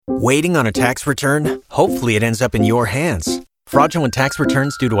Waiting on a tax return? Hopefully it ends up in your hands. Fraudulent tax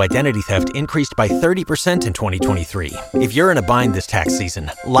returns due to identity theft increased by 30% in 2023. If you're in a bind this tax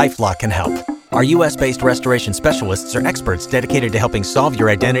season, LifeLock can help. Our U.S.-based restoration specialists are experts dedicated to helping solve your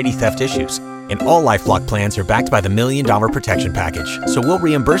identity theft issues. And all LifeLock plans are backed by the $1 Million Protection Package. So we'll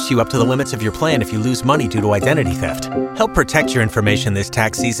reimburse you up to the limits of your plan if you lose money due to identity theft. Help protect your information this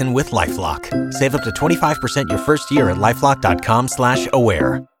tax season with LifeLock. Save up to 25% your first year at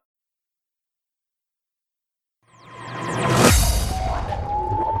LifeLock.com/aware.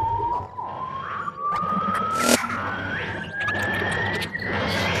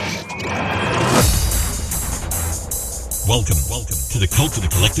 Welcome to the Cult of the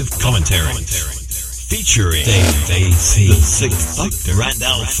Collective Commentaries, featuring Dave AC, the Sixth Doctor, and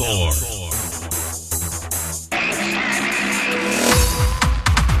Al Thor.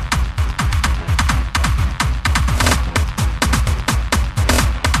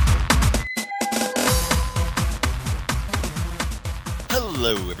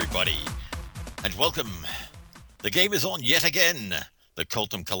 Hello, everybody, and welcome. The game is on yet again. The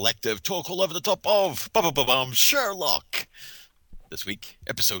Cultum Collective talk all over the top of Sherlock. This week,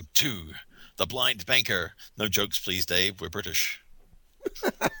 episode 2, The Blind Banker. No jokes, please, Dave. We're British.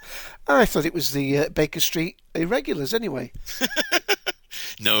 I thought it was the Baker Street Irregulars anyway.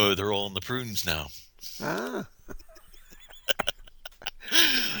 No, they're all on the prunes now. Ah.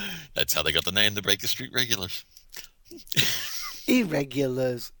 That's how they got the name, the Baker Street Regulars.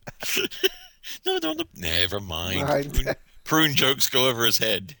 Irregulars. No, never mind. Prune jokes go over his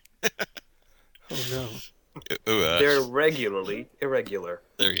head. Oh, no. They're regularly irregular.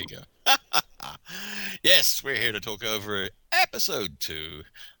 There you go. Yes, we're here to talk over episode 2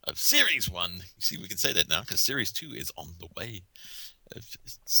 of series 1. You see, we can say that now because series 2 is on the way. Of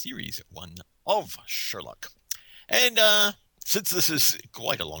series 1 of Sherlock. And since this is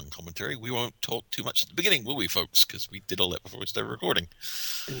quite a long commentary, we won't talk too much at the beginning, will we, folks? Because we did all that before we started recording.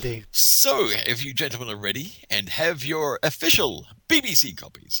 Indeed. So, if you gentlemen are ready and have your official BBC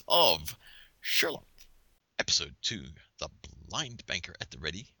copies of Sherlock, episode 2, The Blind Banker at the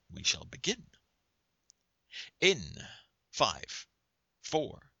ready, we shall begin. In 5,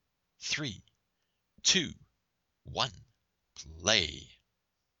 4, 3, 2, 1, play.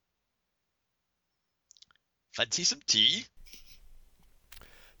 Fancy some tea?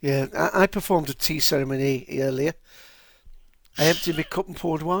 Yeah, I performed a tea ceremony earlier. I emptied my cup and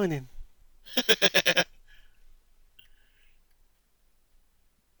poured wine in.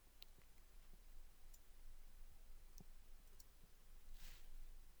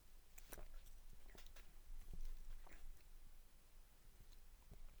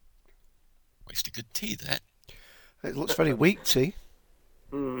 Waste a good tea, that. It looks very weak tea.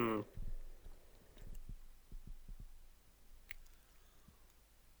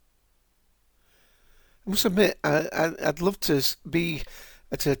 I must admit, I'd love to be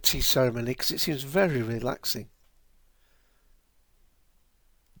at a tea ceremony because it seems very relaxing.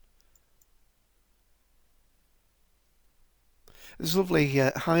 There's a lovely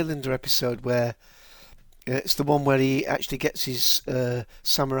Highlander episode where it's the one where he actually gets his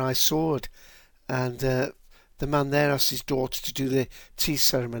samurai sword, and the man there asks his daughter to do the tea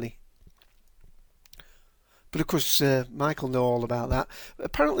ceremony. But of course, Michael know all about that.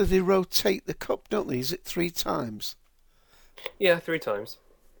 Apparently they rotate the cup, don't they? Is it 3 times? Yeah, 3 times.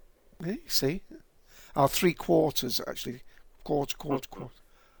 Yeah, you see? Oh, 3/4, actually. Quarter.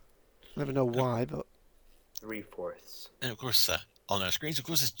 Never know why, but... 3/4. And of course, on our screens, of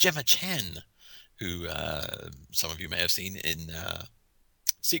course, is Gemma Chan, who some of you may have seen in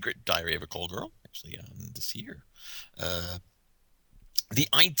Secret Diary of a Call Girl, actually, this year. The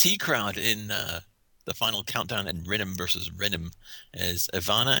IT crowd in... the final countdown in Renim versus Renim as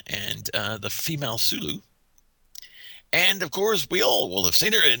Ivana and the female Sulu. And, of course, we all will have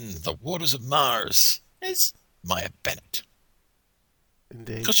seen her in The Waters of Mars as Maya Bennett.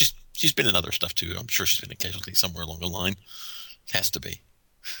 Indeed. Because she's been in other stuff, too. I'm sure she's been a casualty somewhere along the line. Has to be.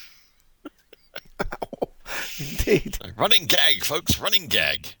 Indeed. Running gag, folks. Running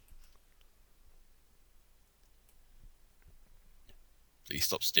gag. Please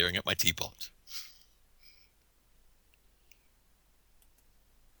stop staring at my teapot.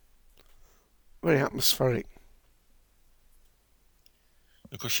 Very atmospheric.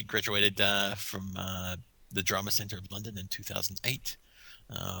 Of course, she graduated from the Drama Centre of London in 2008,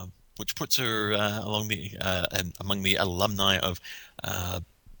 which puts her among the alumni of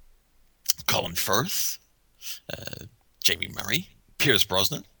Colin Firth, Jamie Murray, Pierce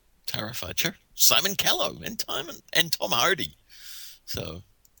Brosnan, Tara Fletcher, Simon Callow, and Tom Hardy. So,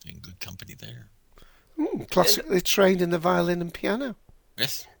 in good company there. Classically trained in the violin and piano.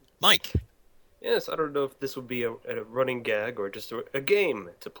 Yes. Mike. Yes, I don't know if this would be a running gag or just a game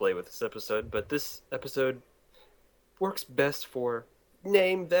to play with this episode, but this episode works best for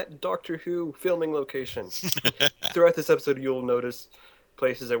name that Doctor Who filming location. Throughout this episode, you'll notice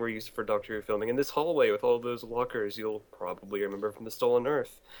places that were used for Doctor Who filming. In this hallway with all those lockers, you'll probably remember from the Stolen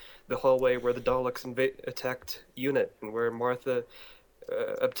Earth. The hallway where the Daleks attacked Unit, and where Martha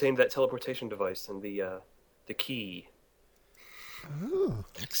obtained that teleportation device and the key. Oh,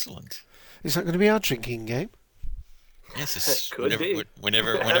 Excellent. is that going to be our drinking game? Yes, it's Could be.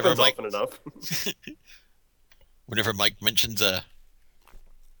 Whenever Happens Mike often enough. whenever Mike mentions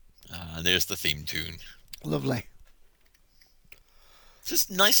there's the theme tune. Lovely. It's just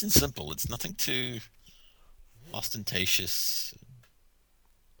nice and simple. It's nothing too ostentatious.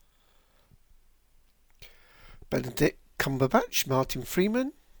 Benedict Cumberbatch, Martin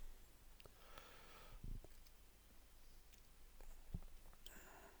Freeman.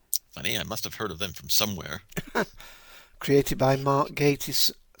 Funny, I must have heard of them from somewhere. Created by Mark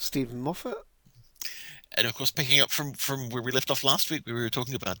Gatiss, Stephen Moffat. And of course, picking up from where we left off last week, we were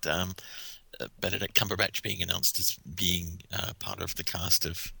talking about Benedict Cumberbatch being announced as being part of the cast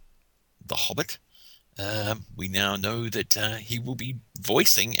of The Hobbit. We now know that he will be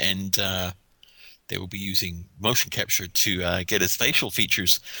voicing, and they will be using motion capture to get his facial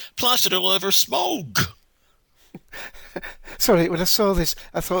features plastered all over Smaug. Sorry, when I saw this,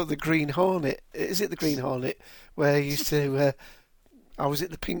 I thought of the Green Hornet. Is it the Green Hornet where he used to? I was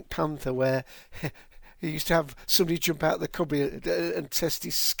at the Pink Panther where he used to have somebody jump out the cupboard and test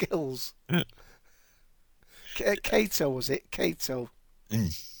his skills. Kato, was it? Kato.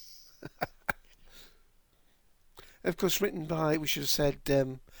 Mm. Of course, written by, we should have said,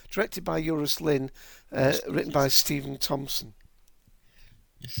 directed by Euros Lynn, written by Stephen Thompson.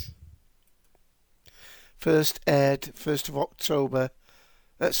 Yes. First aired 1st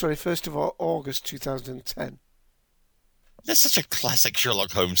of August 2010. That's such a classic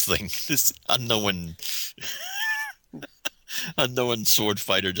Sherlock Holmes thing. This unknown sword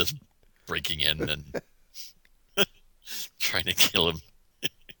fighter just breaking in and trying to kill him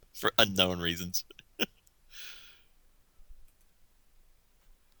for unknown reasons.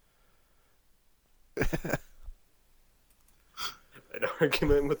 An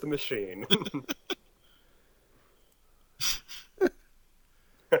argument with the machine.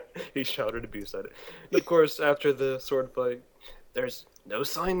 He shouted abuse at it. And of course, after the sword fight, there's no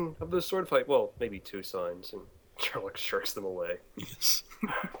sign of the sword fight. Well, maybe two signs, and Sherlock shirks them away. Yes.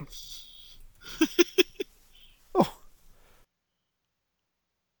 Oh,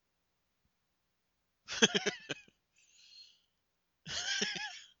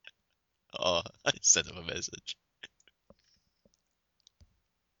 Oh, I sent him a message.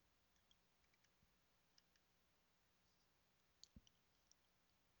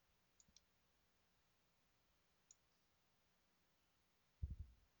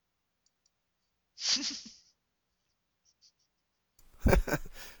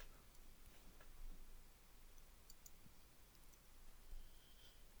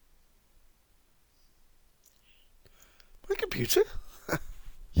 my computer?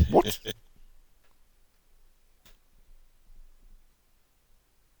 What?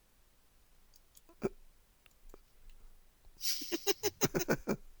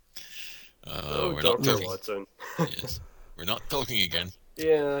 We're not Dr. talking. Watson. Yes, we're not talking again.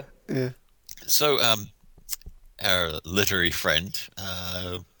 Yeah. Yeah. So, our literary friend,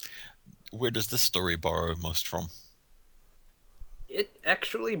 where does this story borrow most from? It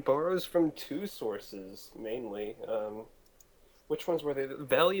actually borrows from two sources, mainly. Which ones were they? The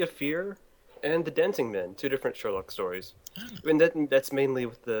Valley of Fear and The Dancing Men, two different Sherlock stories. And that's mainly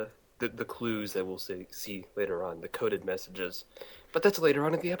with the clues that we'll see later on, the coded messages. But that's later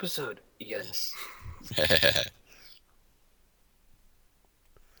on in the episode. Yes.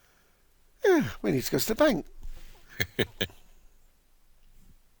 Yeah, we need to go to the bank.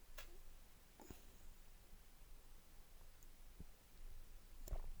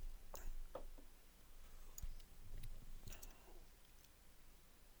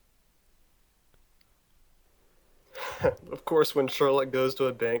 Of course, when Sherlock goes to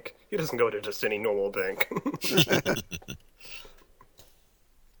a bank, he doesn't go to just any normal bank.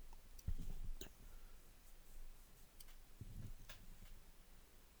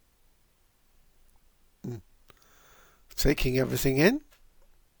 Taking everything in.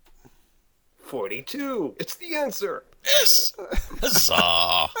 42! It's the answer! Yes!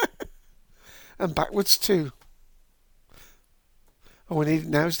 Huzzah! And backwards too. All we need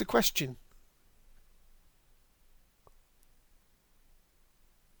now is the question.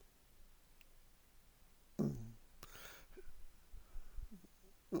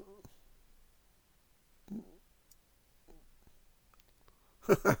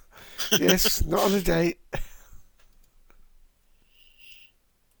 Yes, not on a date.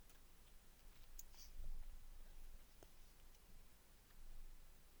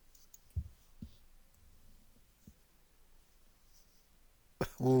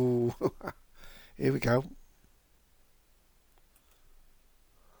 Ooh, here we go.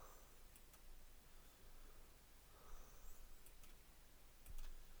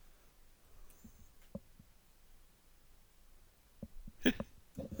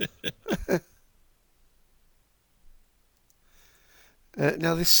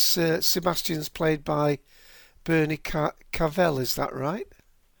 Now this Sebastian's played by Bernie Cavell, is that right?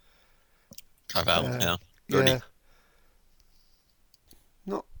 Carvel, yeah. Yeah.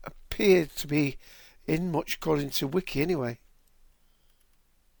 Not appeared to be in much according to Wiki anyway.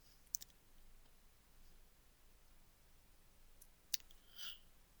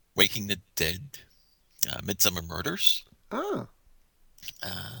 Waking the Dead, Midsummer Murders, Ah,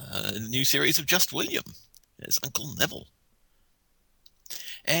 the new series of Just William as Uncle Neville.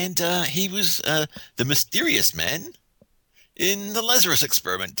 And he was the mysterious man in the Lazarus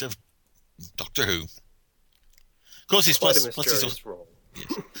Experiment of Doctor Who. Of course, he's Quite a plus mysterious he's also, role.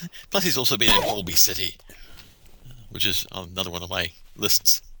 yes. Plus he's also been in Holby City, which is another one of my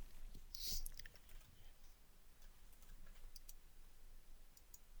lists.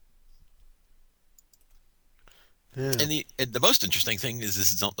 yeah. And the most interesting thing is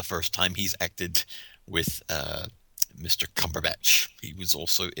this is not the first time he's acted with Mr. Cumberbatch. He was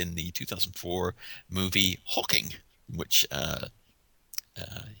also in the 2004 movie Hawking, in which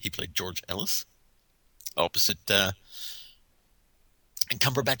he played George Ellis, opposite and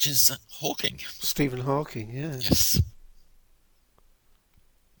Cumberbatch's Hawking. Stephen Hawking, yeah. Yes.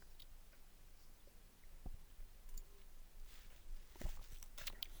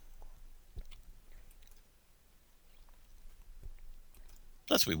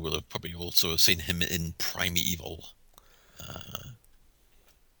 Plus, we will have probably also seen him in Primeval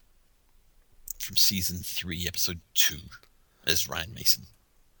from season 3, episode 2, as Ryan Mason.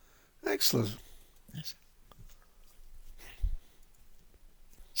 Excellent. Yes.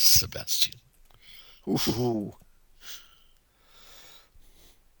 Sebastian. Ooh.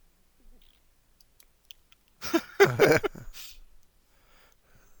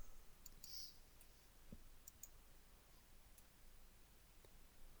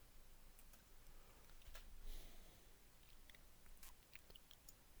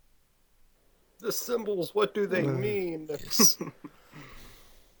 The symbols, what do they mean? Yes.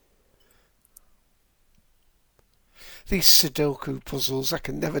 These Sudoku puzzles, I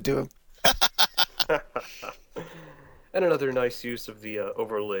can never do them. And another nice use of the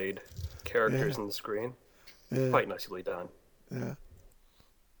overlaid characters Yeah. on the screen. Yeah. Quite nicely done. Yeah.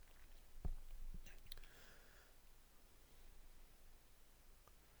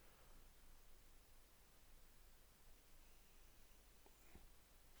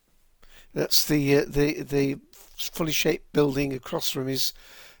 That's the fully shaped building across from is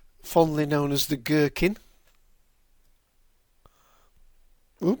fondly known as the Gherkin.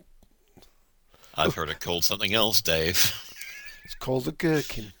 Oop, I've heard it called something else, Dave. it's called the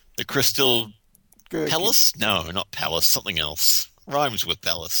Gherkin. The Crystal Gherkin. Palace? No, not Palace, something else. Rhymes with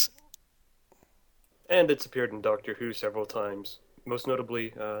Palace. And it's appeared in Doctor Who several times. Most notably,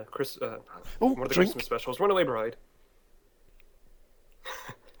 one of the drink. Christmas specials, Runaway Bride.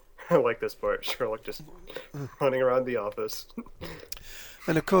 I like this part. Sherlock just running around the office.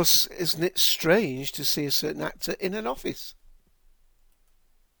 And of course, isn't it strange to see a certain actor in an office?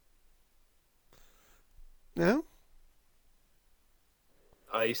 No?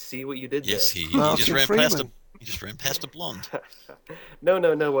 I see what you did Yes, there. he just Martin ran past a Freeman. he just ran past a blonde.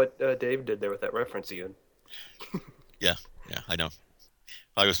 No, what Dave did there with that reference, Ian. Yeah, I know.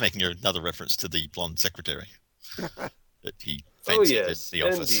 I was making another reference to the blonde secretary that he fancied yes, at the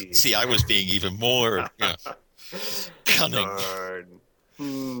office. indeed. See, I was being even more cunning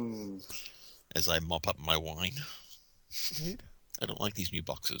Darn. as I mop up my wine. I don't like these new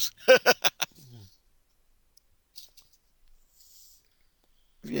boxes.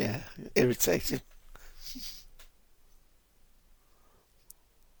 Yeah, irritating.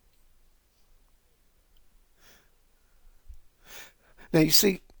 Now, you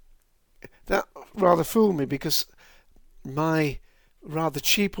see, that rather fooled me because my rather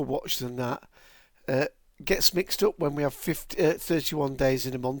cheaper watch than that gets mixed up when we have 31 days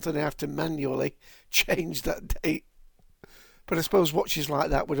in a month and I have to manually change that date. But I suppose watches like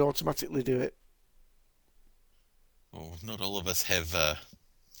that would automatically do it. Oh, not all of us have a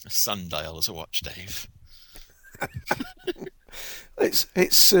sundial as a watch, Dave. It's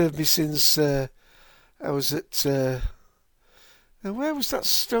served me since I was at And where was that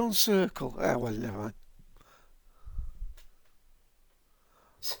stone circle? Ah, well, never mind.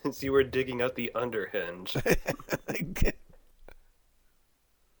 Since you were digging out the underhinge.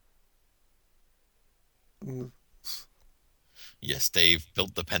 Yes, Dave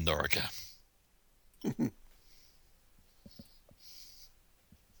built the Pandorica.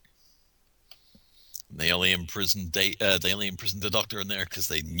 They only imprisoned the Doctor in there because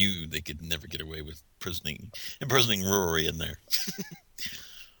they knew they could never get away with imprisoning Rory in there.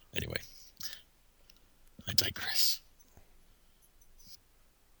 Anyway, I digress.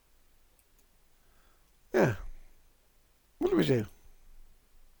 Yeah. What do we do?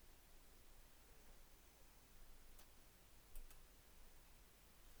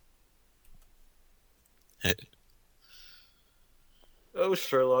 Oh,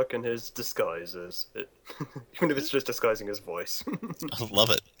 Sherlock and his disguises. Even if it's just disguising his voice. I love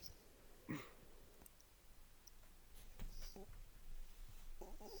it.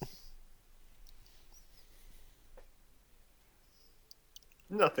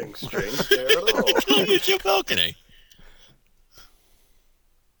 Nothing strange there at all. It's your balcony.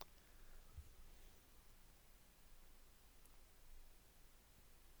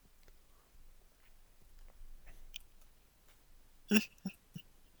 I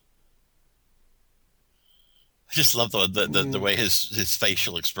just love the way his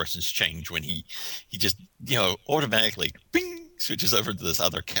facial expressions change when he just automatically bing switches over to this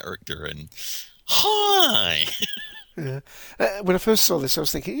other character and hi. Yeah. When I first saw this, I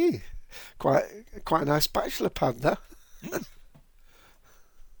was thinking, quite a nice bachelor pad, that.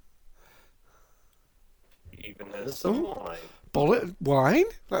 Even has some wine. Wine?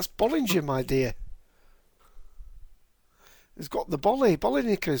 That's Bollinger, my dear. He's got the bolly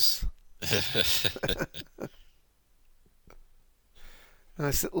knickers.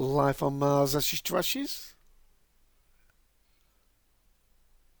 Nice little life on Mars as she trashes.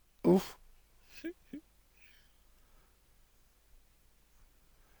 Oof.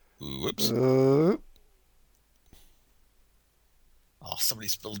 Whoops. Somebody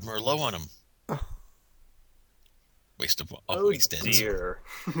spilled Merlot on him. Waste of waste ends. Dear.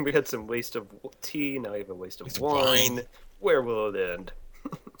 We had some waste of tea, now we have a waste of wine. Where will it end?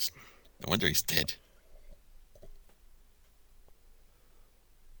 No wonder he's dead.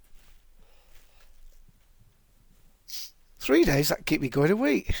 $3 days, that keep me going a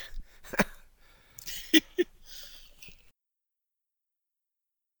week.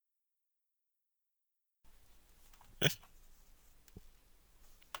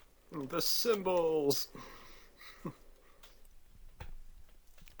 The symbols.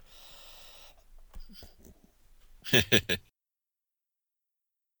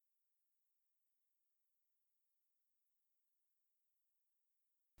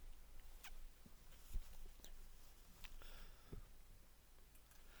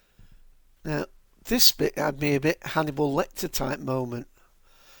 Now, this bit had me a bit Hannibal Lecter type moment.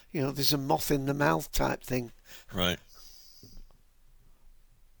 There's a moth in the mouth type thing. Right.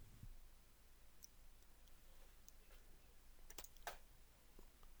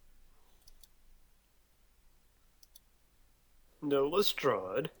 No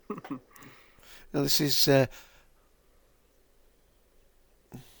Lestrade. Now, this is... This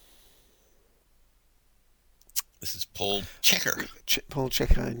is Paul Checker. Paul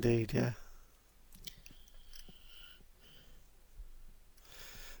Checker, indeed, yeah.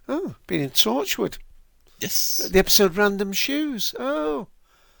 Oh, been in Torchwood. Yes. The episode Random Shoes. Oh.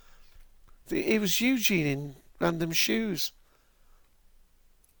 He was Eugene in Random Shoes.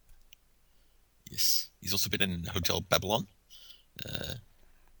 Yes. He's also been in Hotel Babylon.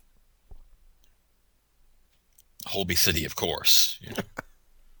 Holby City, of course. Yeah.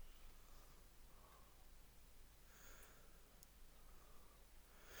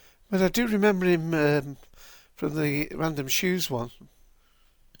 But I do remember him from the Random Shoes one.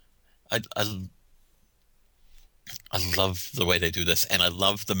 I love the way they do this, and I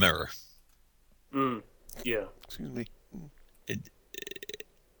love the mirror. Yeah. Excuse me.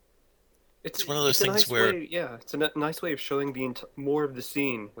 It's one of those things where... it's a nice way of showing more of the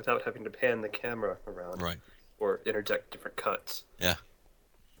scene without having to pan the camera around. Right. Or interject different cuts. Yeah.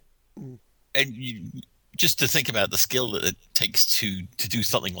 And just to think about the skill that it takes to do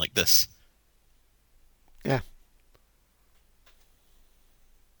something like this. Yeah.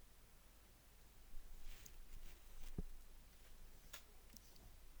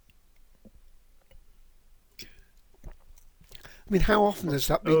 I mean, how often has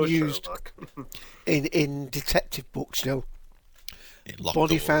that been used in detective books,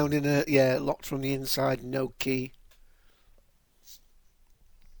 Body door. found in locked from the inside, no key.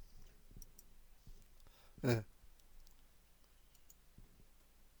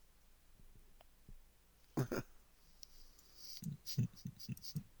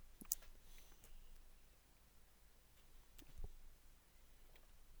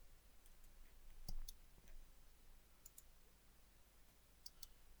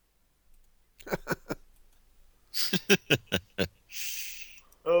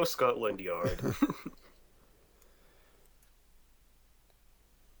 Oh, Scotland Yard.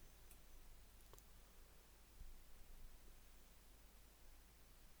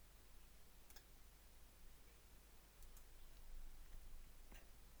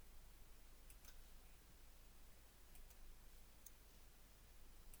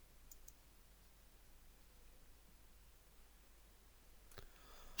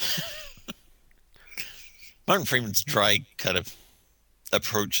 Martin Freeman's dry kind of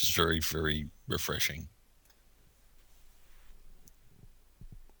approach is very, very refreshing.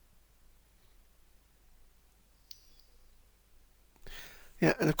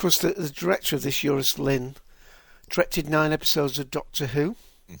 Yeah, and of course the director of this, Euros Lynn, directed 9 episodes of Doctor Who.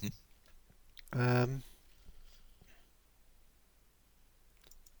 Won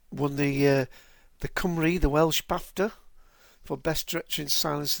the Cymru, the Welsh BAFTA, for Best Director in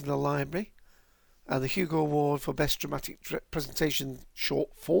Silence in the Library, and the Hugo Award for Best Dramatic Presentation Short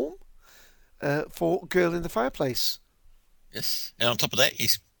Form for Girl in the Fireplace. Yes, and on top of that,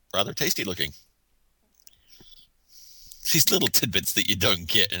 he's rather tasty looking. It's these little tidbits that you don't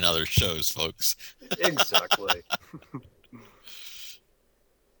get in other shows, folks. Exactly.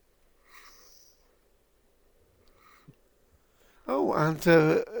 Oh, and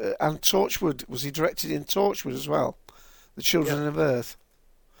Torchwood. Was he directed in Torchwood as well? The Children of Earth.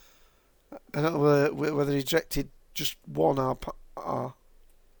 I don't know whether he directed just one R.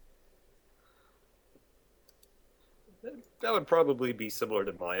 That would probably be similar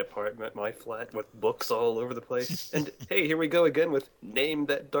to my apartment, my flat, with books all over the place. And hey, here we go again with name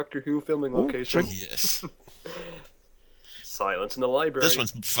that Doctor Who filming location. Yes. Silence in the Library. This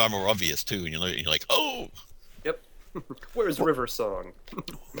one's far more obvious too, and you're like, oh. Yep. Where's River Song?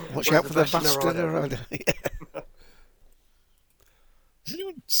 Watch out for the bastard around. Is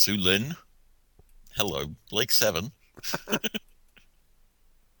anyone Sue Lynn? Hello, Blake 7.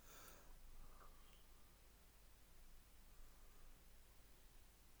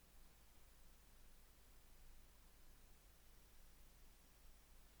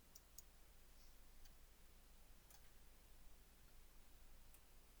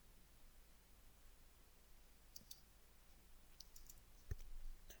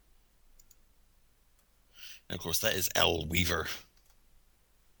 And of course, that is Elle Weaver.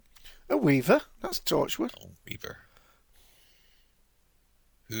 A Weaver? That's Torchwood. Elle Weaver.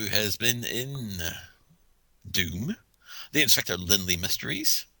 Who has been in Doom, The Inspector Lindley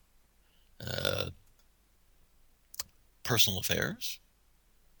Mysteries, Personal Affairs,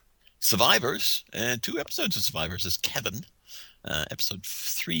 Survivors, and 2 episodes of Survivors as Kevin, episode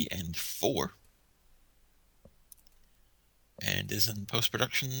 3 and 4, and is in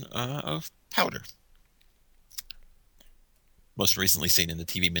post-production of Powder. Most recently seen in the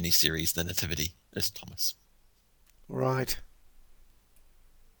TV miniseries The Nativity as Thomas. Right.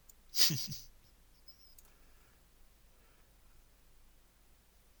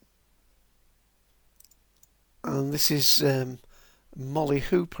 And this is Molly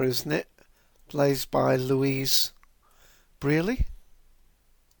Hooper, isn't it? Plays by Louise Brealey.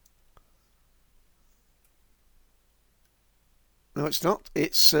 No, it's not.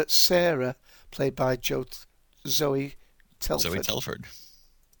 It's Sarah, played by Zoe Telford. Zoe Telford.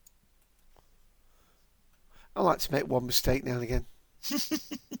 I like to make one mistake now and again.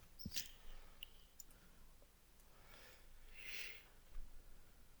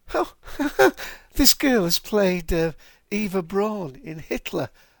 Oh, this girl has played Eva Braun in Hitler,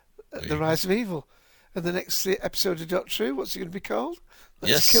 The Rise of Evil. And the next episode of Doctor Who, what's it going to be called?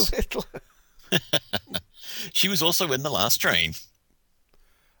 Let's Kill Hitler. She was also in The Last Train.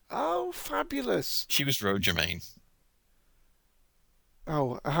 Oh, fabulous. She was Rose Germain.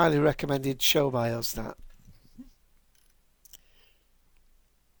 Oh, a highly recommended show by us, that.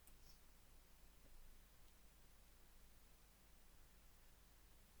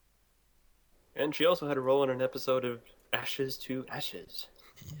 And she also had a role in an episode of Ashes to Ashes.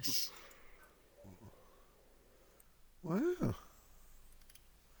 Yes. Wow.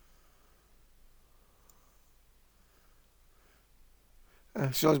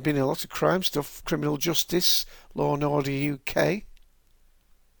 She's always been in a lot of crime stuff, criminal justice, Law and Order UK.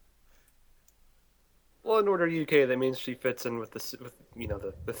 Law and Order UK, that means she fits in with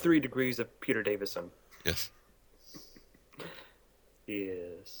the 3 degrees of Peter Davison. Yes.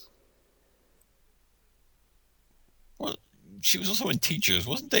 Yes. Well, she was also in Teachers.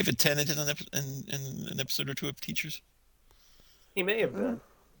 Wasn't David Tennant in an episode or 2 of Teachers? He may have been.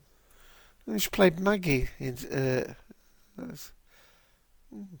 She played Maggie in...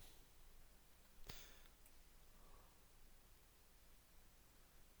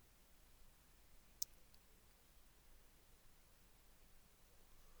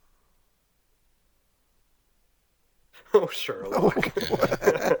 Oh, Sherlock.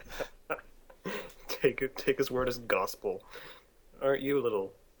 Oh. Take his word as gospel. Aren't you a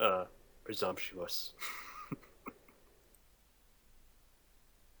little presumptuous?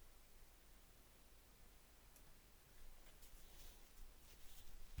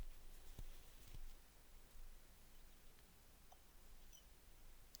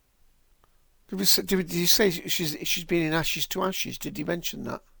 Did you say she's been in Ashes to Ashes? Did you mention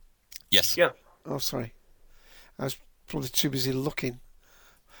that? Yes. Yeah. Oh, sorry. I was probably too busy looking.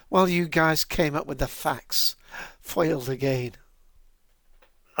 While you guys came up with the facts, foiled again.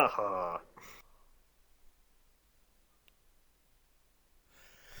 Haha.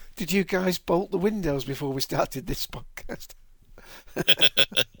 Did you guys bolt the windows before we started this podcast?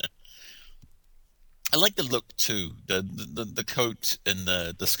 I like the look too. The coat and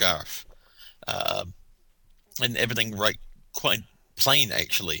the scarf, and everything quite plain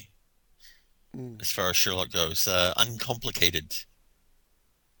actually. As far as Sherlock goes, uncomplicated.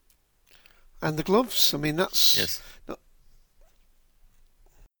 And the gloves. I mean, that's Yes.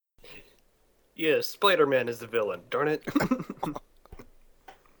 Yeah, Spider-Man is the villain. Darn it.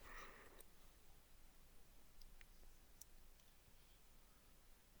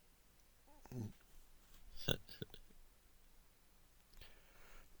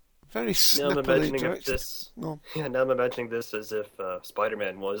 very Now I'm snappily imagining directed. this. No. Yeah, now I'm imagining this as if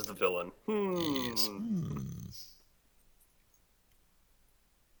Spider-Man was the villain. Yes.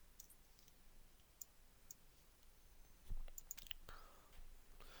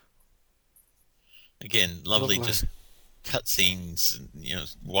 Again, lovely, just cutscenes,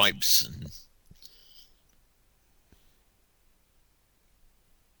 and, wipes and.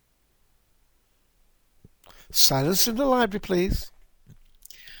 Silence in the library, please.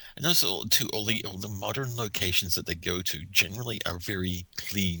 And also, too, all the modern locations that they go to generally are very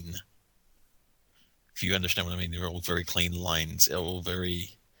clean. If you understand what I mean, they're all very clean lines, all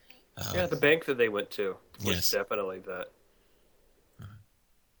very. Yeah, the bank that they went to was Yes. definitely that.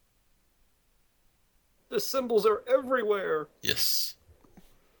 The symbols are everywhere. Yes.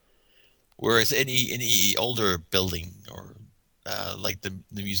 Whereas any older building or like the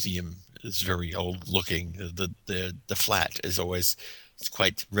museum is very old looking. The flat is always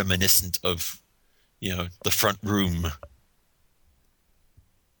quite reminiscent of the front room.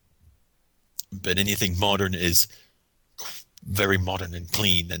 But anything modern is very modern and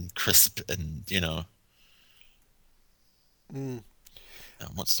clean and crisp and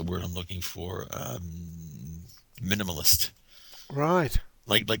what's the word I'm looking for? Minimalist. Right.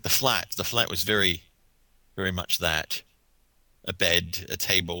 Like the flat. The flat was very, very much that. A bed, a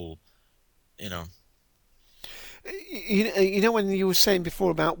table, You know when you were saying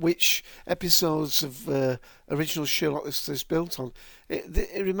before about which episodes of original Sherlock this is built on,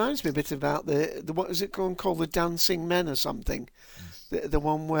 it reminds me a bit about the what is it called, the Dancing Men or something, the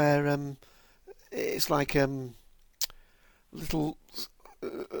one where it's like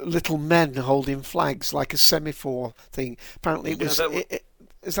little men holding flags like a semaphore thing. Apparently it was.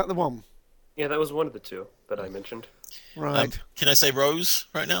 Is that the one? Yeah, that was one of the two that I mentioned. Right. Can I say Rose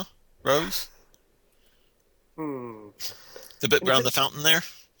right now? Rose? The bit around the fountain there?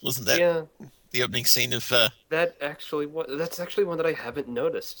 Wasn't that the opening scene of... That's actually one that I haven't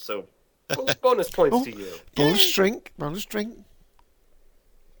noticed, so bonus points to you. Bonus drink.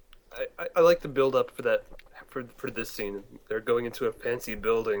 I like the build up for that for this scene. They're going into a fancy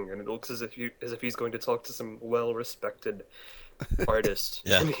building, and it looks as if he's going to talk to some well-respected artist,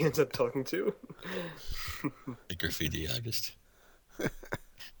 Yeah. and he ends up talking to a graffiti artist.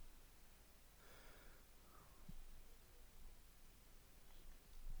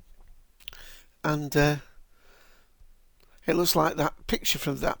 And it looks like that picture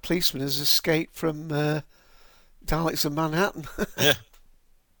from that policeman has escaped from Daleks of Manhattan. Yeah.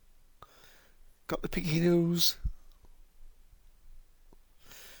 Got the picky nose.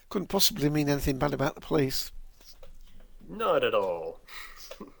 Couldn't possibly mean anything bad about the police. Not at all.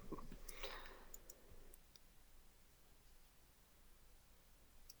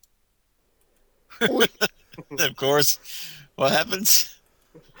 Of course. What happens?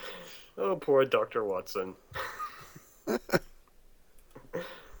 Oh, poor Dr. Watson. Bit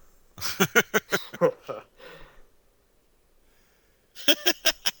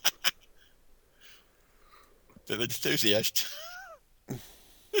of enthusiast.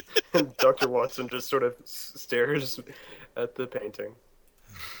 And Dr. Watson just sort of stares at the painting.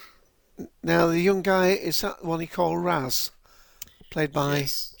 Now, the young guy, is that the one he called Raz? Played by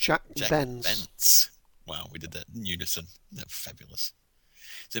Yes. Jack Benz. Benz. Wow, we did that in unison. That's fabulous.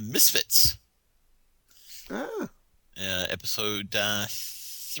 So Misfits. Ah. Episode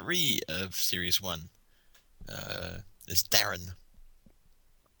 3 of Series 1. as Darren.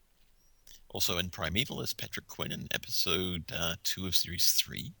 Also in Primeval is Patrick Quinn in episode 2 of series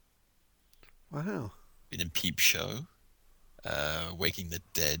 3. Wow. Been in Peep Show, Waking the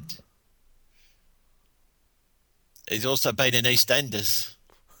Dead. He's also been in EastEnders.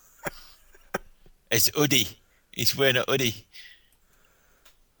 It's Uddy. He's wearing a hoodie.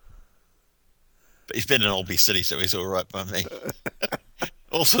 But he's been in Albee City, so he's all right by me.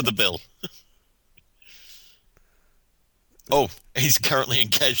 Also the Bill. Oh, he's currently in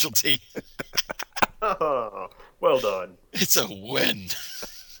Casualty. Oh, well done. It's a win.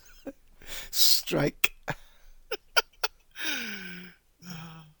 Strike.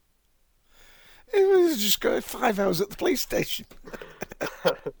 It was just going 5 hours at the police station.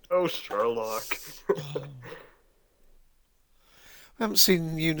 Oh, Sherlock. We haven't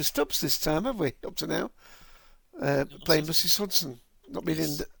seen Una Stubbs this time, have we? Up to now. Playing Mrs. Hudson. Not been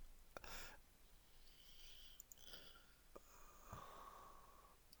in...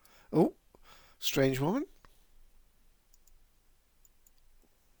 Oh, strange woman.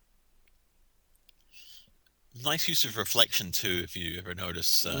 Nice use of reflection too, if you ever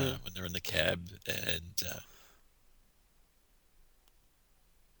notice when they're in the cab and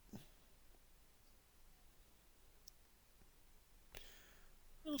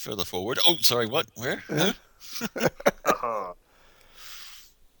further forward. Oh, sorry, what? Where? Huh? Uh-huh.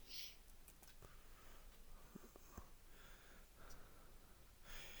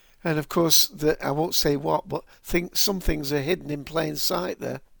 And of course, I won't say what, but some things are hidden in plain sight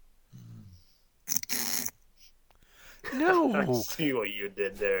there. I No, see what you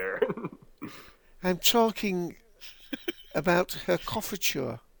did there. I'm talking about her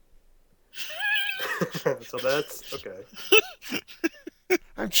coiffure. So that's okay.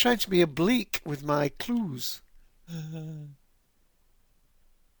 I'm trying to be oblique with my clues.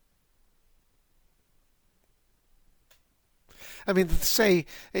 I mean, they say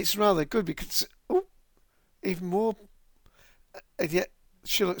it's rather good because, even more, and yet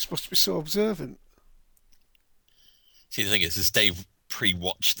Sherlock's supposed to be so observant. See, the thing is Dave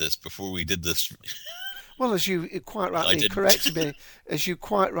pre-watched this before we did this. Well, as you quite rightly corrected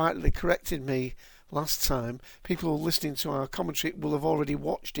me last time, people listening to our commentary will have already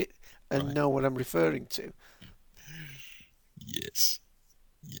watched it and know what I'm referring to. Yes.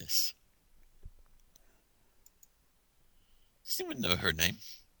 Yes. Does anyone know her name?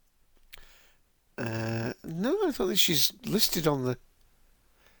 No, I thought that she's listed on the...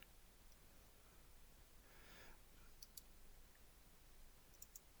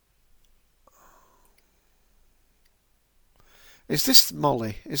 Is this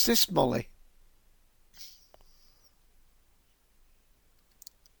Molly?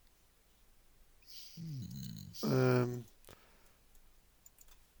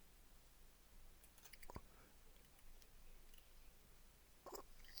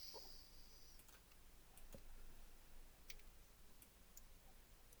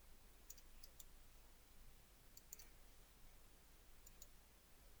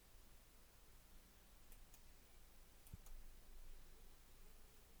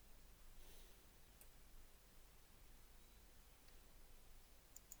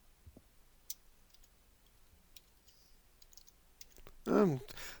 I'm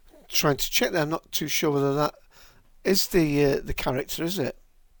trying to check that. I'm not too sure whether that is the character, is it?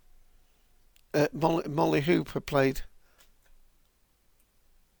 Molly Hooper played.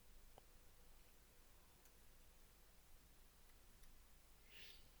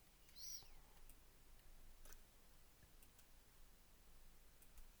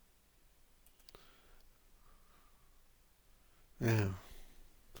 Yeah.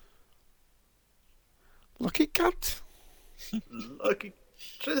 Lucky cat. Lucky,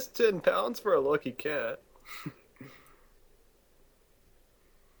 just £10 for a lucky cat.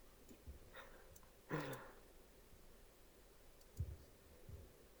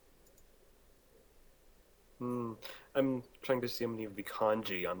 I'm trying to see how many of the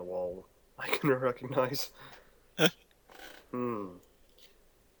kanji on the wall I can recognize.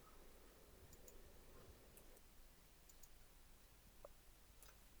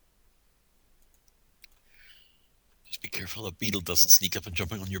 Just be careful a beetle doesn't sneak up and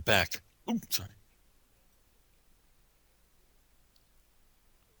jumping on your back. Oh, sorry.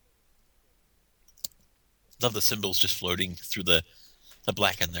 Love the symbols just floating through the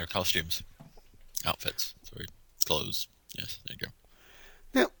black in their costumes. Outfits. Sorry. Clothes. Yes, there you go.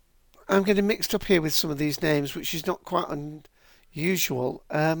 Now, I'm getting mixed up here with some of these names, which is not quite unusual.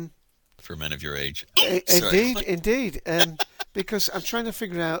 For men of your age. Indeed. Because I'm trying to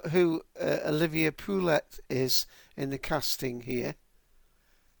figure out who Olivia Poulette is in the casting here.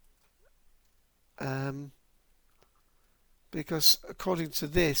 because according to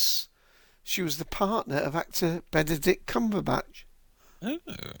this, she was the partner of actor Benedict Cumberbatch. Oh.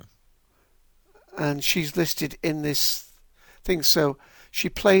 And she's listed in this thing. So she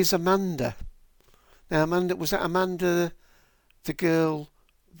plays Amanda. Now, Amanda, was that Amanda, the girl,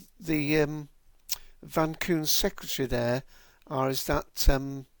 the Van Koon's secretary there, or is that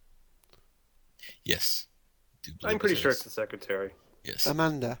Yes. I'm pretty sure it's the secretary. Yes.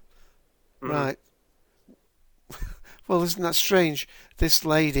 Amanda? Mhm. Right. Well, isn't that strange? This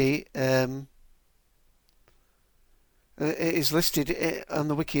lady is listed on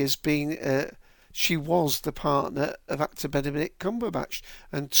the wiki as being she was the partner of actor Benedict Cumberbatch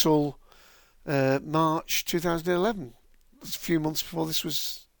until March 2011, a few months before this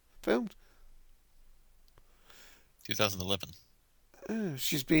was filmed. 2011.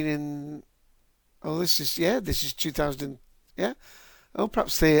 She's been in. Oh, this is 2000. Yeah. Oh,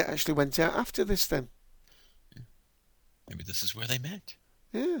 perhaps they actually went out after this then. Maybe this is where they met.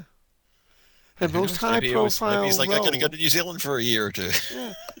 Yeah. Her Who most knows? Maybe high-profile he's like, I gotta go role. to New Zealand for a year or two.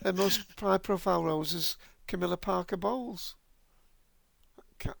 Yeah, her most high-profile role is Camilla Parker Bowles.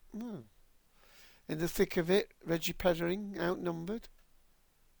 In the thick of it, Reggie Pettering, Outnumbered.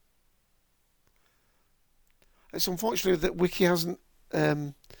 It's unfortunate that Wiki hasn't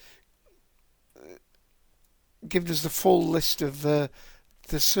given us the full list of the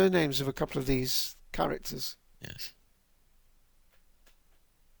surnames of a couple of these characters. Yes.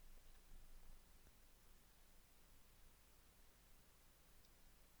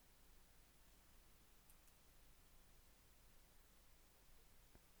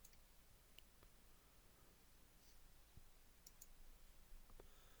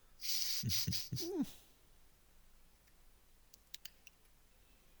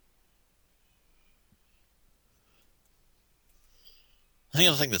 I think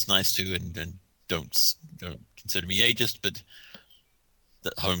the other thing that's nice too, and don't consider me ageist, but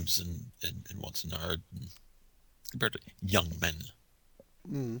that Holmes and Watson are compared to young men.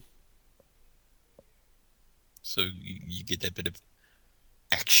 Mm. So you get that bit of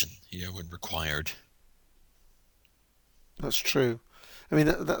action, when required. That's true. I mean,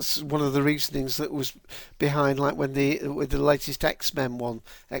 that's one of the reasonings that was behind, like with the latest X-Men one,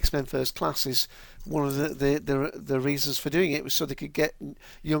 X-Men First Class, is one of the reasons for doing it was so they could get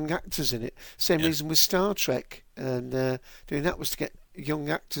young actors in it. Same reason with Star Trek, and doing that was to get young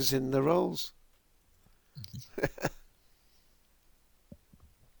actors in the roles.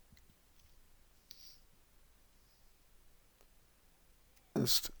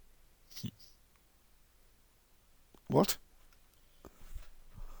 Mm-hmm. What?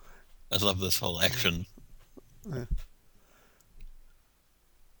 I love this whole action. Yeah.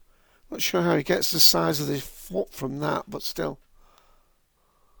 Not sure how he gets the size of the foot from that, but still.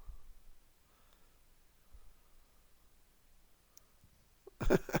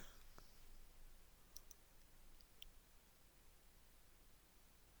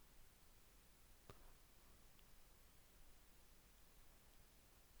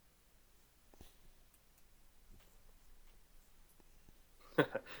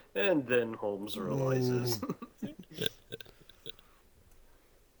 And then Holmes realizes. We're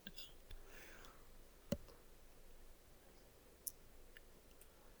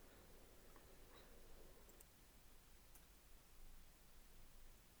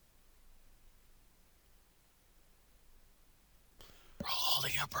all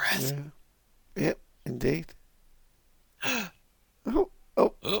holding our breath. Yeah. Yep, indeed. Oh.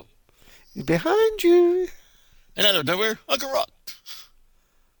 Oh. Behind you. And out of nowhere, Uncle Rod.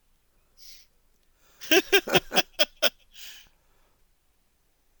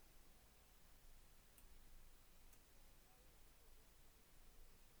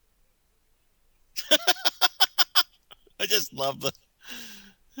 I just love the.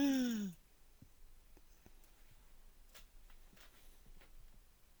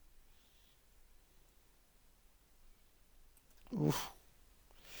 Oof.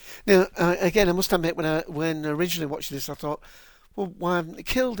 Now, again, I must admit, when originally watching this, I thought, well, why haven't they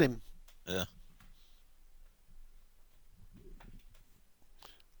killed him? Yeah.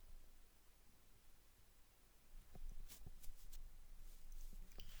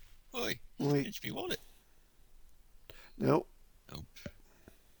 Oi, HP want it. No. Nope.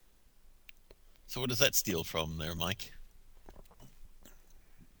 So what does that steal from there, Mike?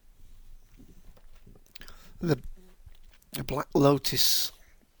 The Black Lotus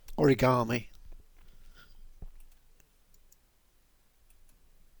origami.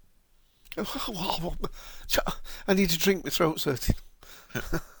 I need a drink, my throat's hurting.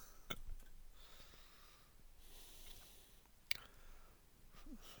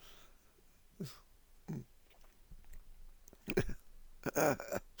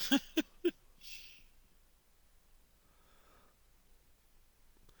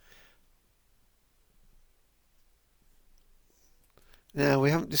 Now,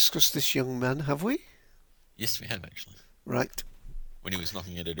 we haven't discussed this young man, have we? Yes, we have actually. Right. When he was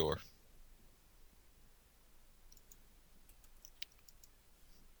knocking at a door.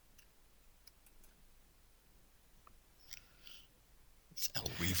 It's Al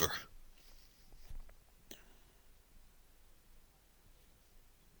Weaver.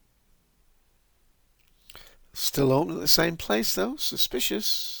 Still open at the same place, though.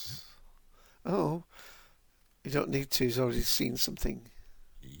 Suspicious. Oh, you don't need to. He's already seen something.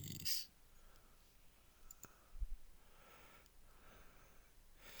 Yes.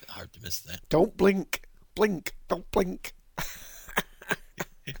 Hard to miss that. Don't blink. Blink. Don't blink.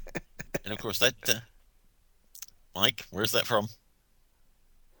 And of course that... Mike, where's that from?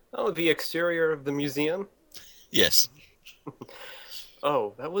 Oh, the exterior of the museum? Yes.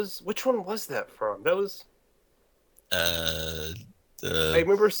 Oh, that was... Which one was that from? That was... I The...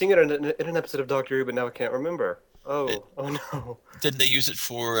 remember seeing it in an episode of Doctor Who, but now I can't remember. Oh no. Didn't they use it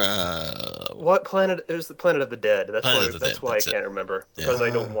for... What planet? It was the Planet of the Dead. That's Planet why, of the that's Dead, why that's I it. can't remember. Yeah. Because I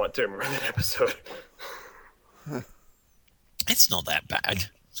don't want to remember that episode. It's not that bad.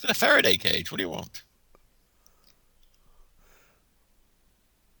 It's got a Faraday cage. What do you want?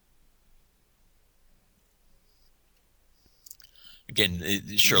 Again,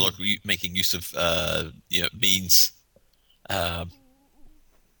 Sherlock making use of means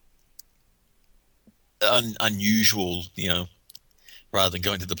unusual, rather than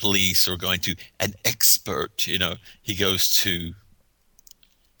going to the police or going to an expert. He goes to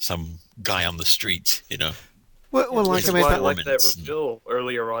some guy on the street. Well, like Which I is made why I that. like that Performance. reveal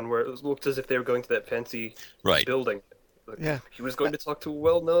earlier on, where it looked as if they were going to that fancy Right. building. Like, Yeah. He was going to talk to a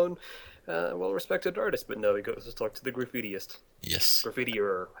well-known, well-respected artist, but no, he goes to talk to the graffitiist. Yes,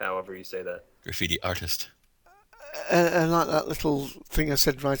 Graffitier, however you say that. graffiti artist. And like that little thing I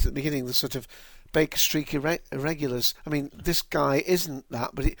said right at the beginning, the sort of Baker Street irregulars. I mean, this guy isn't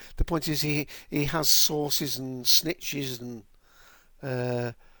that, but the point is he has sources and snitches and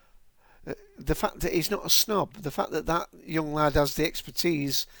the fact that he's not a snob, the fact that that young lad has the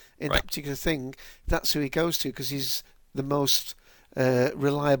expertise in Right. that particular thing, that's who he goes to because he's the most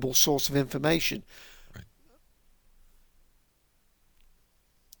reliable source of information. Right.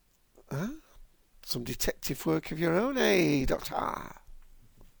 Huh? Some detective work of your own, eh, Doctor?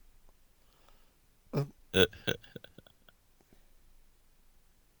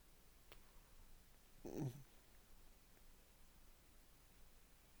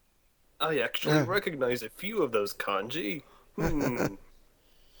 I actually recognize a few of those kanji.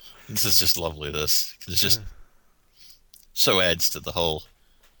 This is just lovely. This it's just so adds to the whole.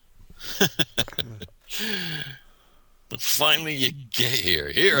 Finally, you get here.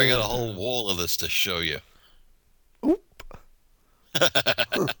 Here, I got a whole wall of this to show you. Oop.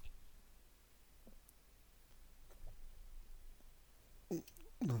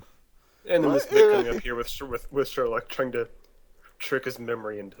 And then this bit coming up here with Sherlock trying to trick his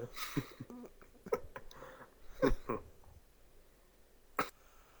memory into.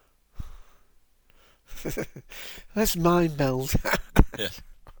 Let's mind meld. Yes.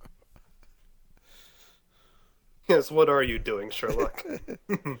 Yes, what are you doing, Sherlock?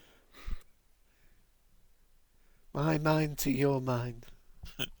 My mind to your mind.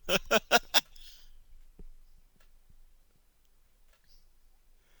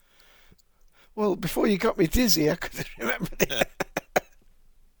 Well, before you got me dizzy, I could have remembered it.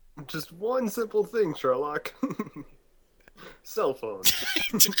 Just one simple thing, Sherlock. Cell phone.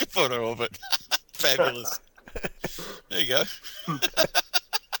 Took a photo of it. Fabulous. There you go.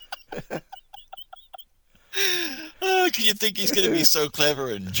 Oh, can you think he's going to be so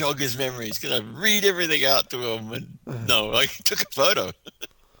clever and jog his memory? He's going to read everything out to him. And no, I took a photo.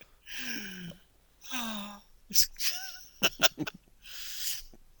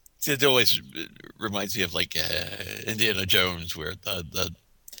 See, it always reminds me of like Indiana Jones, where the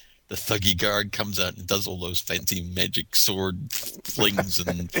thuggy guard comes out and does all those fancy magic sword flings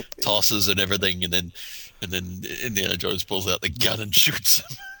and tosses and everything, and then Indiana Jones pulls out the gun and shoots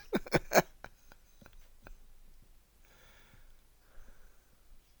him.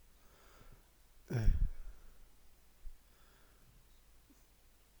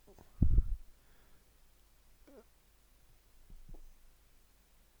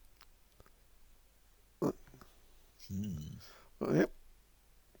 Oh, yep.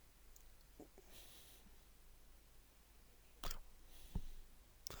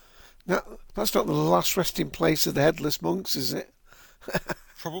 Now, that's not the last resting place of the headless monks, is it?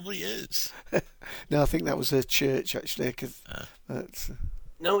 probably is. No, I think that was a church actually. 'Cause that's,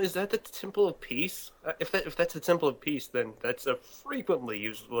 No, is that the Temple of Peace? If that's the Temple of Peace, then that's a frequently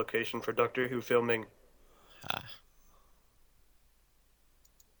used location for Doctor Who filming. Ah.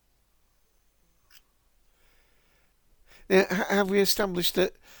 yeah, have we established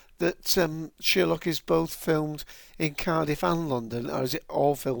that Sherlock is both filmed in Cardiff and London, or is it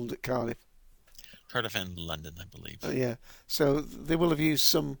all filmed at Cardiff? Cardiff and London, I believe. Yeah, so they will have used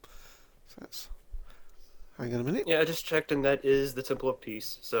some. Hang on a minute. Yeah, I just checked, and that is the Temple of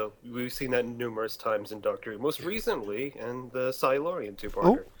Peace. So we've seen that numerous times in Doctor Who. Most recently in the Silurian two-parter.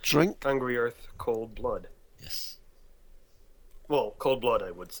 Oh, drink. Hungry Earth, Cold Blood. Yes. Well, Cold Blood,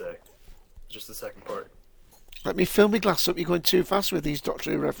 I would say. Just the second part. Let me fill my glass up. You're going too fast with these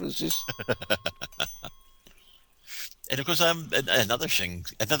Doctor Who references. And of course, another thing.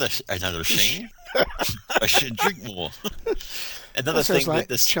 I should drink more. Another That sounds thing like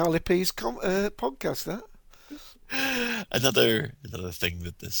that this Charlie P's podcast. That. another thing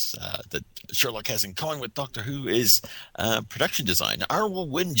that this that Sherlock has in common with Doctor Who is production design. Arwell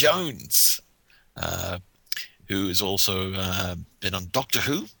Wynne Jones, who has also been on Doctor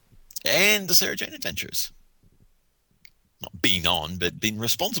Who and the Sarah Jane Adventures. Not been on, but been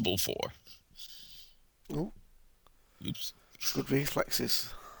responsible for. Oh, Oops. good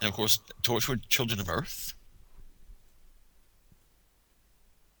reflexes. And of course, Torchwood Children of Earth.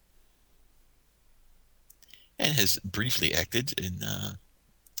 And has briefly acted in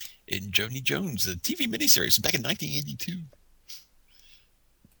Joni Jones, the TV miniseries back in 1982.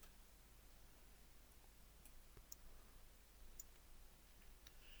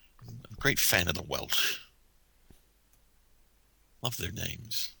 I'm a great fan of the Welsh. Love their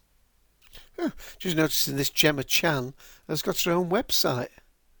names. Just noticing this Gemma Chan has got her own website.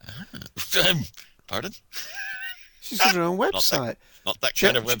 Pardon? She's got her own website. Not that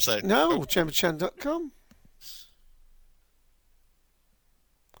kind of website. No, Oh. GemmaChan.com.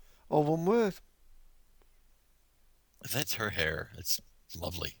 All one word. That's her hair. It's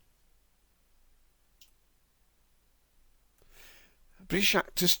lovely. British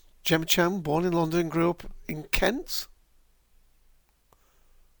actress Gemma Chan, born in London, grew up in Kent.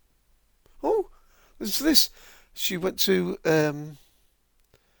 Oh, listen to this. She went to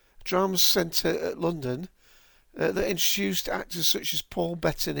Drama Centre at London that introduced actors such as Paul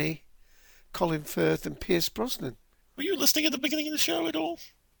Bettany, Colin Firth and Pierce Brosnan. Were you listening at the beginning of the show at all?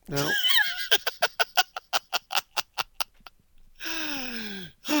 No.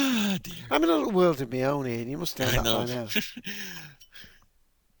 Ah, dear. I'm in a little world of my own, Ian. You must know I that know. by now.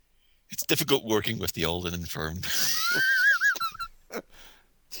 It's difficult working with the old and infirm.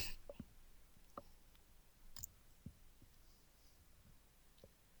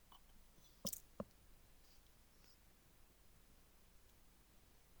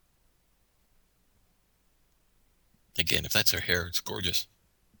 Again, if that's her hair, it's gorgeous.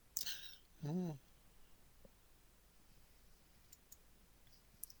 Mm.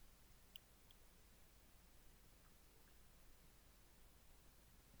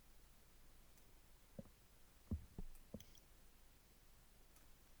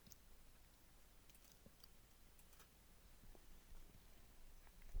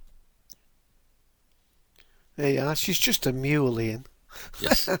 There you are. She's just a mule, Ian.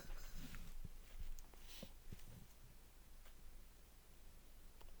 Yes.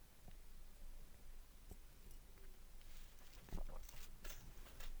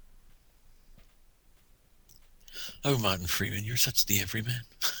 Oh, Martin Freeman, you're such the everyman.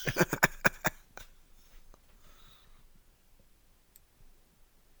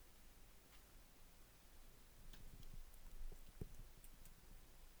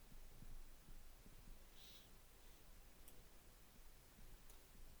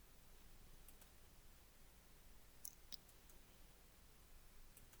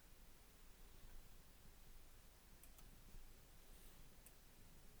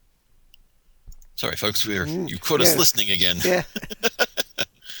 Sorry, folks, you caught us listening again. Yeah.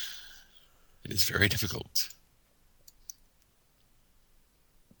 It is very difficult.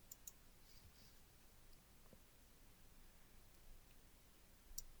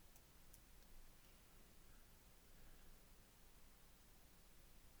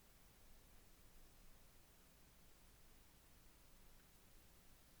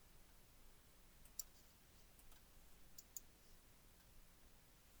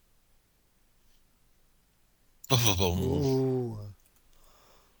 Ooh.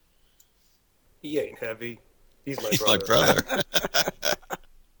 He ain't heavy. He's my He's brother. my brother.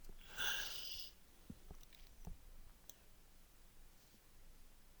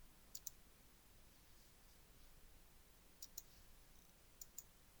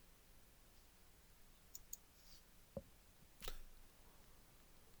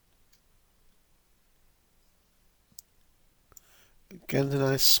 Again, the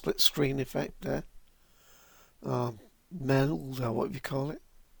nice split screen effect there. Meld, or whatever you call it.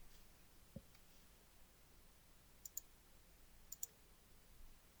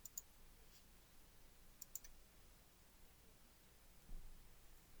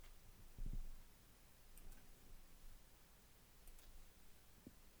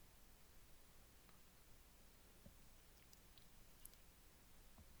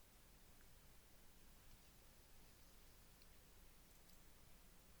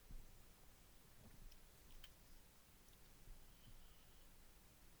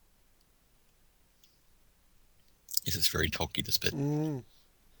 Yes, it's very talky, this bit. Yeah.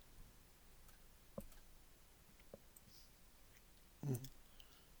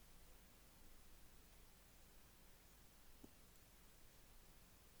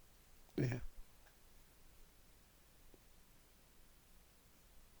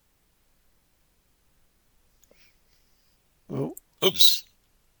 Oh. Oops.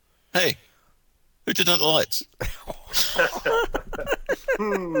 Hey, who turned out the lights?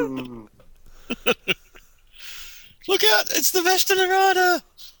 Look out! It's the Vesta Narada!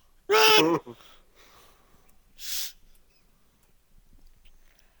 Run!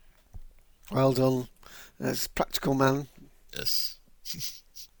 Well done. That's practical man. Yes.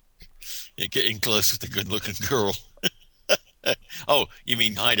 You're getting close with the good-looking girl. Oh, you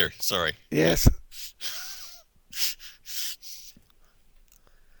mean Hyder. Sorry. Yes.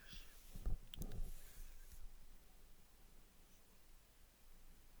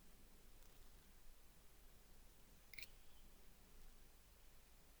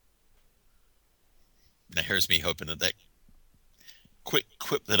 Now here's me hoping that quick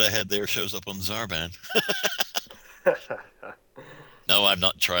quip that I had there shows up on Zarban. No, I'm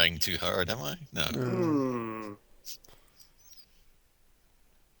not trying too hard, am I? No.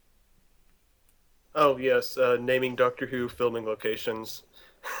 Oh, yes, naming Doctor Who filming locations.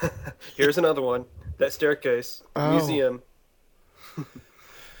 Here's another one. That staircase. Oh. Museum.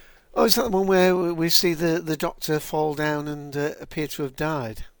 Oh, is that the one where we see the Doctor fall down and appear to have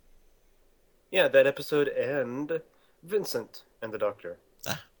died? Yeah, that episode and Vincent and the Doctor.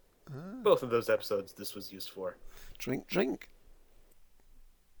 Both of those episodes this was used for. Drink, drink.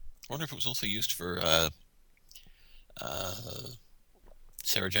 I wonder if it was also used for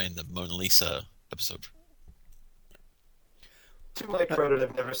Sarah Jane, the Mona Lisa episode. To my credit,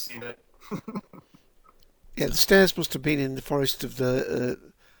 I've never seen it. Yeah, the stairs must have been in the Forest of the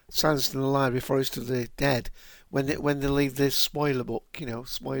Silence in the Library, Forest of the Dead, when they leave this spoiler book,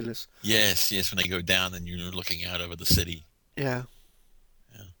 spoilers. Yes, when they go down and you're looking out over the city. Yeah.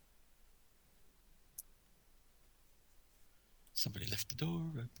 Somebody left the door,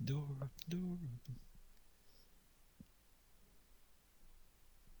 open the door, open the door, open.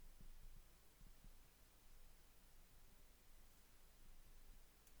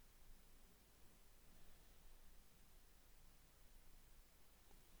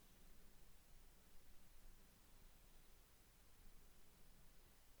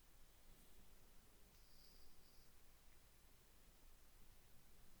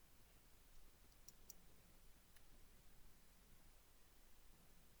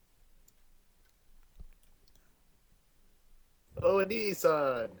 Oh, a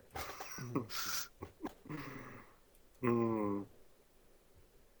Nissan! No,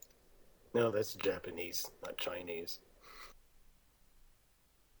 that's Japanese, not Chinese.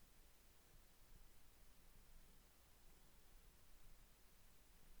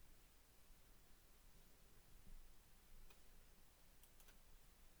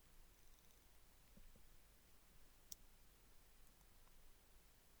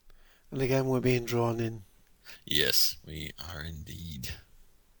 And again, we're being drawn in. Yes, we are indeed.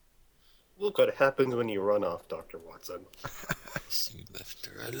 Look what happens when you run off, Dr. Watson. You left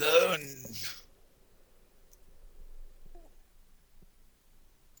her alone.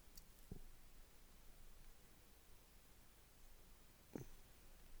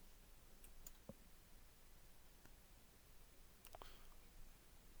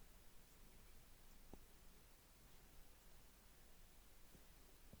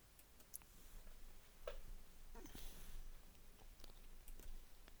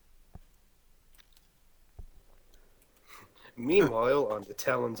 Meanwhile, on the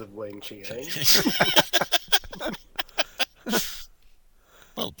talons of Wang Chiang.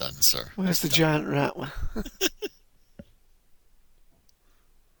 Well done, sir. Where's the giant rat?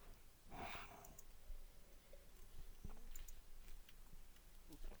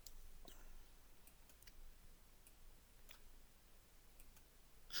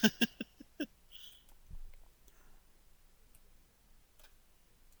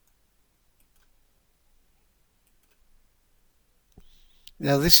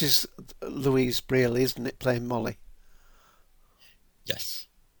 Now, this is Louise Brealey, isn't it, playing Molly? Yes.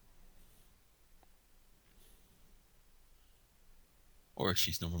 Or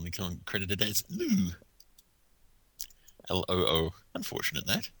she's normally credited as Lou. L-O-O. Unfortunate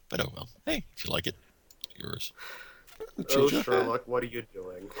that, but oh well. Hey, if you like it, it's yours. Oh, Sherlock, what are you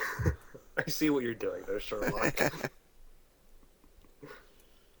doing? I see what you're doing there, Sherlock.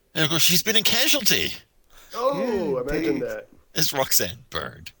 And of course, she's been in Casualty. Oh, yeah, imagine that. As Roxanne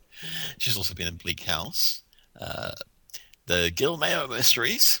Byrne. She's also been in Bleak House, the Gil Mayo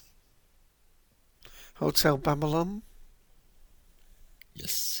Mysteries. Hotel Babylon.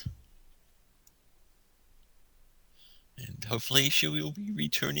 Yes. And hopefully she will be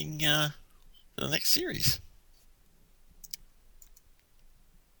returning for the next series.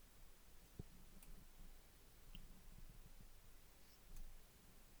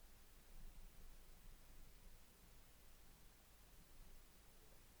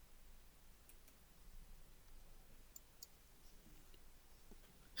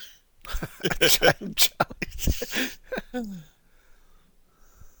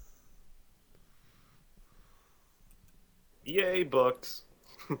 Yay, books.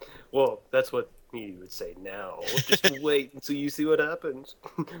 Well, that's what you would say now. Just wait until you see what happens.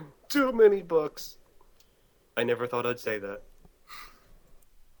 Too many books. I never thought I'd say that.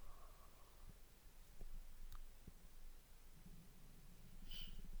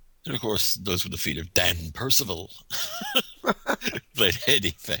 And of course, those were the feet of Dan Percival. Played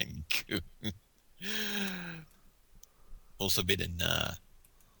Eddie Van Coon. Also been in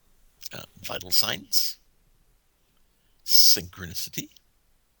Vital Signs, Synchronicity,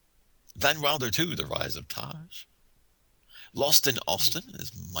 Van Wilder 2, The Rise of Taj, Lost in Austin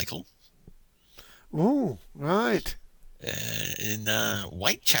as Michael. Oh, right. In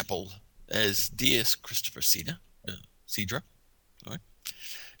Whitechapel as D.S. Christopher Cedra. Right.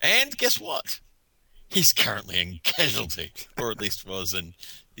 And guess what? He's currently in Casualty, or at least was in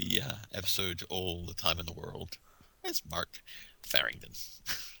the episode All the Time in the World, as Mark Farrington.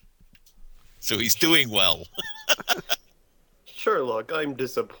 So he's doing well. Sherlock, I'm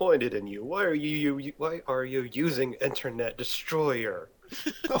disappointed in you. Why are you using Internet Destroyer?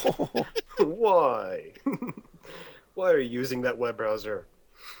 Oh. Why? Why are you using that web browser?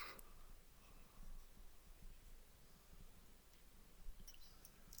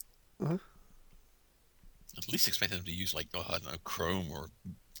 Huh? At least expect them to use, like, I don't know, Chrome or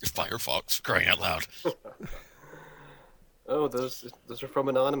Firefox, for crying out loud. Oh, those are from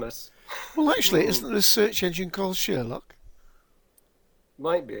Anonymous. Well, actually, isn't there a search engine called Sherlock?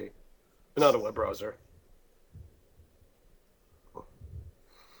 Might be, but not a web browser.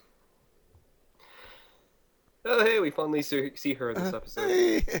 Oh, hey, we finally see her in this episode.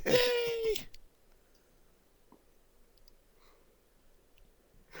 Hey.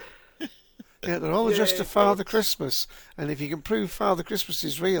 Yeah, they're all addressed to Father Christmas, and if you can prove Father Christmas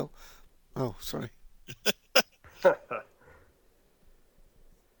is real... Oh, sorry.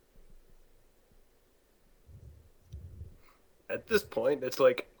 At this point, it's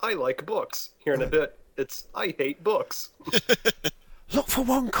like, I like books. Here in a bit, it's, I hate books. Look for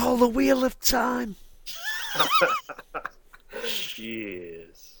one called The Wheel of Time.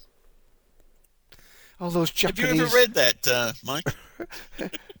 Yes. All those Japanese... Have you ever read that, Mike?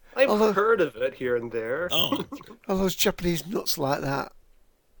 I've heard of it here and there. Oh. All those Japanese nuts like that.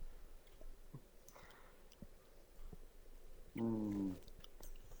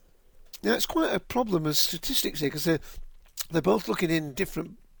 Yeah, it's quite a problem as statistics here, because they're both looking in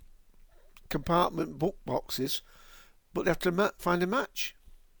different compartment book boxes, but they have to find a match.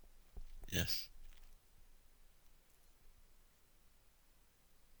 Yes.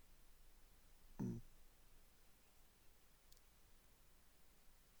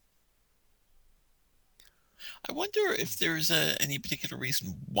 I wonder if there's any particular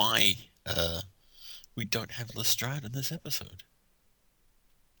reason why we don't have Lestrade in this episode.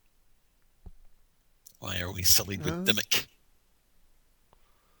 Why are we sullied with Dimmick?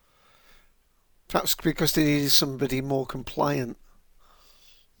 Perhaps because they needed somebody more compliant.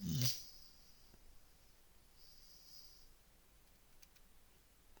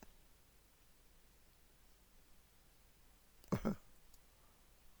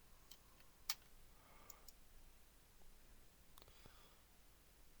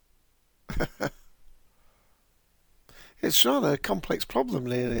 It's rather a complex problem,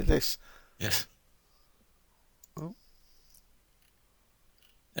 really, this. Yes. Oh.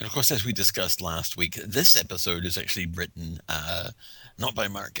 And of course, as we discussed last week, this episode is actually written not by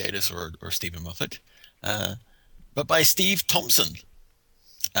Mark Gatiss or Stephen Moffat, but by Steve Thompson,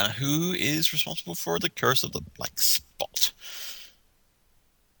 who is responsible for The Curse of the Black Spot.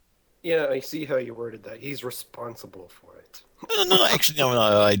 Yeah, I see how you worded that. He's responsible for it. No, actually, no,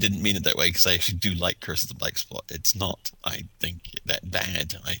 I didn't mean it that way because I actually do like Curse of the Black Spot. It's not, I think, that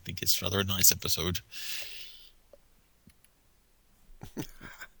bad. I think it's rather a nice episode.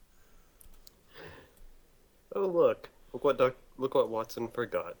 Oh, look what Watson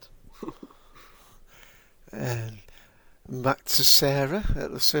forgot. And back to Sarah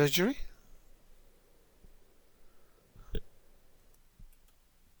at the surgery.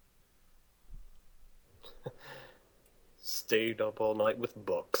 Stayed up all night with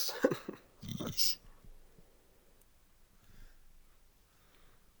books. Yes.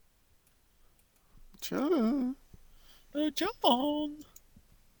 John. Oh, John.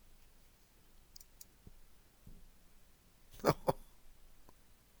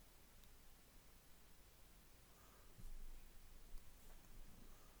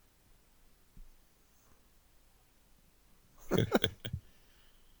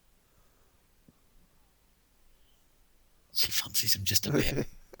 She fancies him just a bit.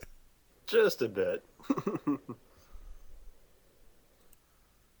 Just a bit.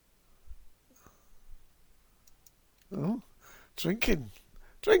 Oh, drinking.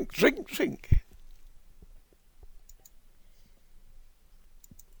 Drink, drink, drink.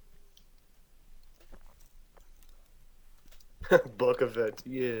 Book event,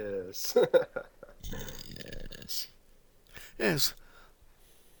 yes. Yes. Yes.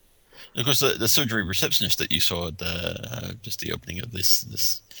 Of course, the surgery receptionist that you saw at just the opening of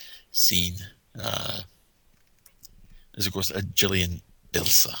this scene is, of course, Gillian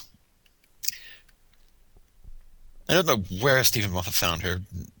Ilsa. I don't know where Stephen Moffat found her.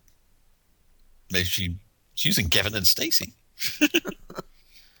 Maybe she's using Kevin and Stacey.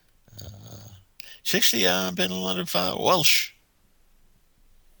 She's actually been in a lot of Welsh.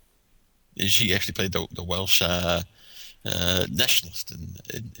 She actually played the Welsh nationalist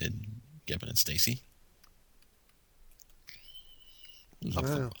in Kevin and Stacey. Love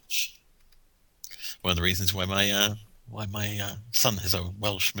the Welsh. One of the reasons why my son has a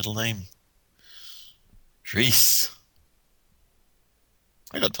Welsh middle name. Rhys.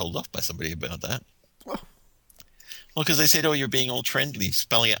 I got told off by somebody about that. Oh. Well, because they said, "Oh, you're being all trendy,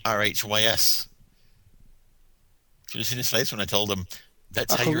 spelling it R-H-Y-S." Should have seen his face when I told him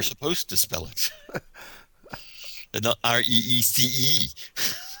that's how you're supposed to spell it, and not R-E-E-C-E.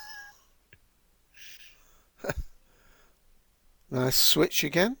 Nice switch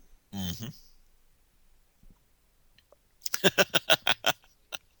again. Mm-hmm.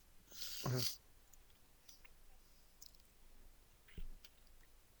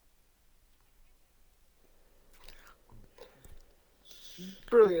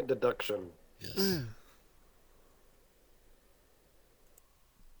 Brilliant deduction. Yes.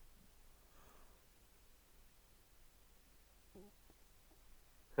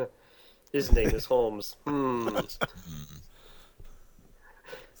 His name is Holmes.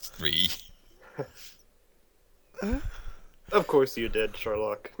 Three. Of course you did,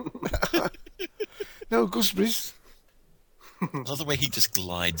 Sherlock. No gooseberries. I love the way he just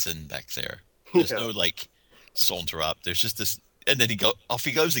glides in back there. There's Yeah. no saunter up. There's just this, and then off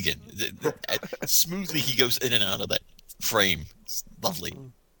he goes again. Smoothly he goes in and out of that frame. It's lovely.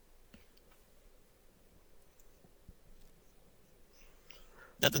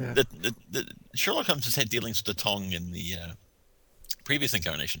 Now, the Sherlock Holmes has had dealings with the Tong in the previous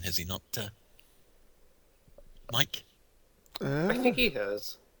incarnation, has he not, Mike? I think he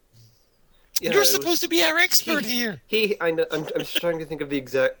has. Yeah, You're supposed to be our expert here. I know. I'm just trying to think of the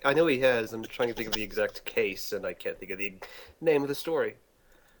exact. I know he has. I'm trying to think of the exact case, and I can't think of the name of the story.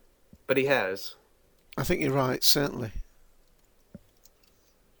 But he has. I think you're right, certainly.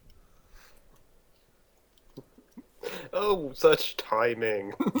 Oh, such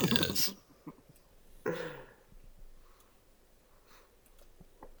timing. Yes.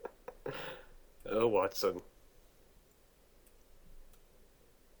 Oh, Watson.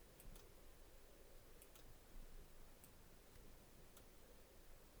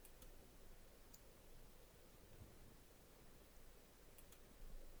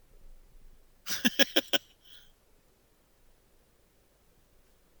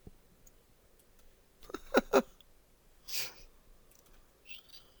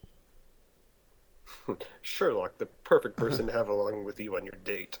 Sherlock, the perfect person to have along with you on your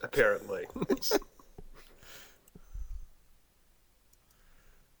date, apparently.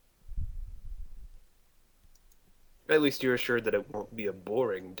 At least you're assured that it won't be a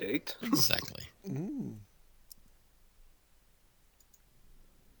boring date. Exactly.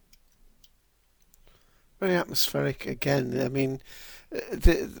 Very atmospheric again. I mean,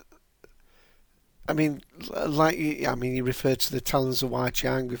 I mean, you referred to the talons of Wai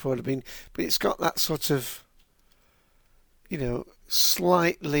Chiang before, but it's got that sort of,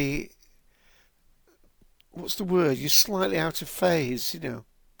 slightly, what's the word? You're slightly out of phase,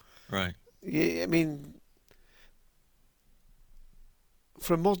 Right. Yeah, I mean,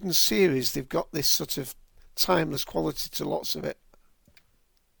 for a modern series, they've got this sort of timeless quality to lots of it.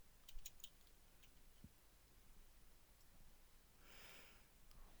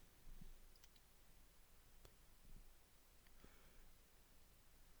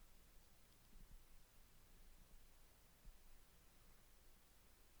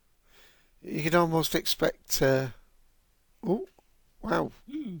 You could almost expect. Oh, wow!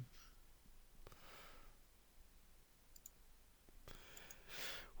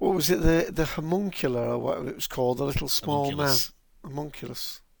 What was it? The homuncular or whatever it was called? The little small Homunculus. man,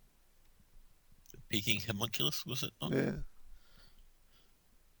 homunculus. Peking homunculus, was it? Oh. Yeah.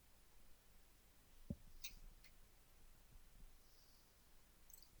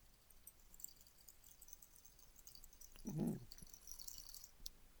 Mm.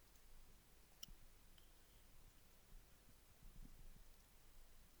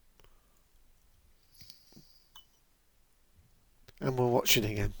 And we're watching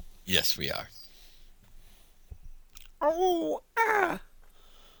again. Yes, we are. Oh, ah!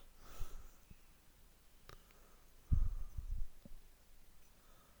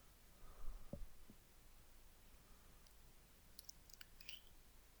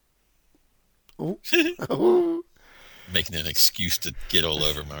 Oh, oh! Making an excuse to get all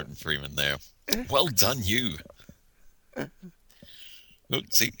over Martin Freeman there. Well done, you. Oh,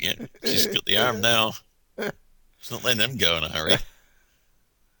 see, yeah, she's got the arm now. She's not letting them go in a hurry.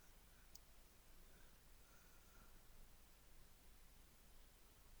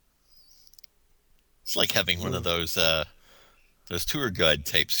 It's like having one of those tour guide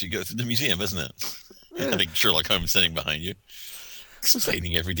tapes you go through the museum, isn't it? Having Sherlock Holmes sitting behind you,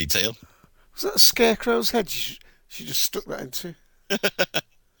 explaining every detail. Was that a scarecrow's head she just stuck that into?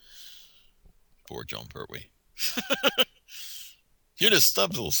 Poor John Pertwee. Here to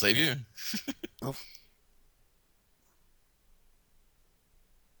Stubbs will save you. Oh.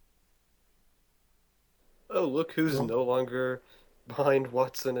 Oh, look who's no longer behind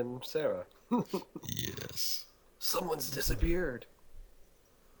Watson and Sarah. Yes. Someone's disappeared.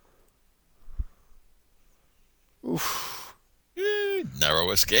 Oof.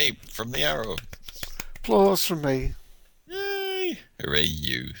 Narrow escape from the arrow. Applause from me. Yay! Hooray,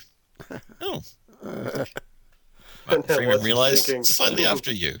 you. Oh. And Martin then Freeman Watson's realized thinking- slightly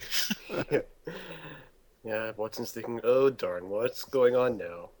after you. Yeah, Watson's thinking, oh darn, what's going on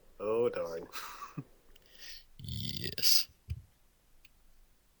now? Oh darn. Yes.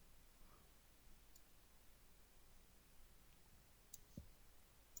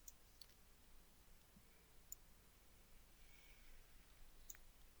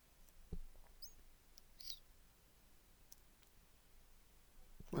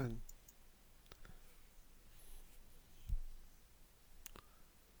 When?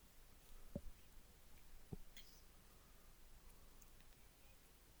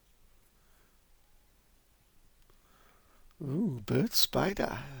 Ooh, bird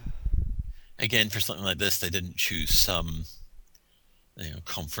spider. Again, for something like this, they didn't choose some,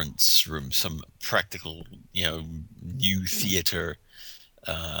 conference room, some practical, new theater.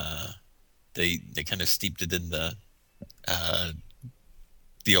 They kind of steeped it in the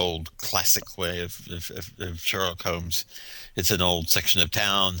old classic way of Sherlock Holmes. It's an old section of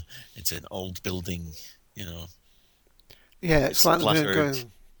town. It's an old building. Yeah, it's like cluttered.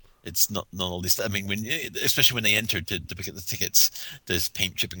 going. It's not all this. I mean, especially when they entered to pick up the tickets, there's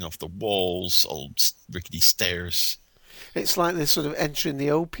paint chipping off the walls, old rickety stairs. It's like they're sort of entering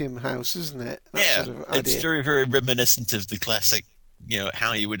the opium house, isn't it? That Yeah, sort of it's idea. very, very reminiscent of the classic,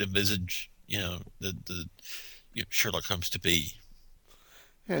 how you would envisage, the Sherlock Holmes to be.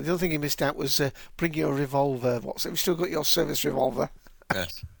 Yeah, the other thing you missed out was bring your revolver. What's it? We've still got your service revolver.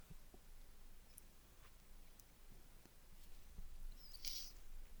 Yes.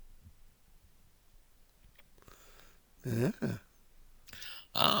 Yeah.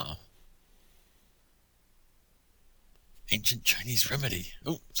 Ah. Ancient Chinese remedy.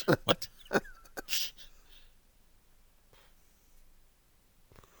 Oh, what?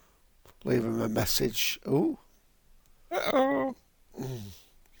 Leave him a message. Ooh. Uh-oh.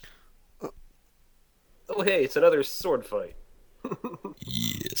 Oh hey, it's another sword fight.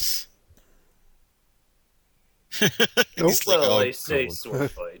 Yes. Nope. He's like, Well, oh, they say God.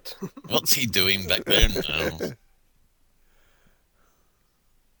 sword fight. What's he doing back there now?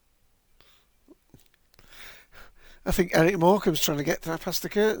 I think Eric Morecambe's trying to get past the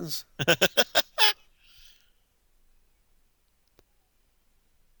curtains.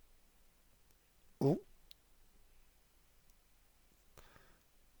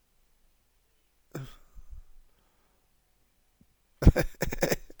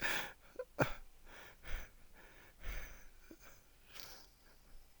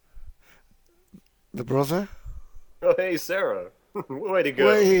 The brother. Oh, hey, Sarah. Way to go.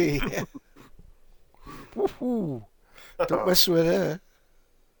 Way. Woohoo. Don't mess with her.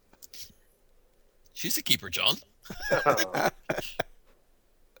 She's a keeper, John.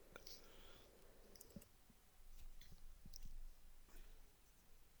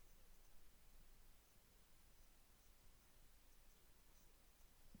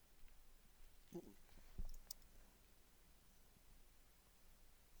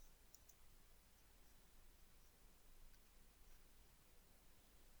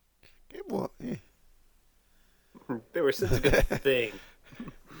 What? Yeah. They were sent to get a thing.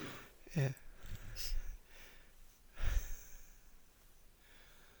 Yeah.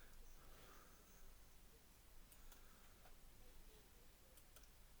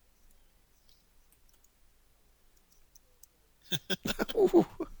 Ooh.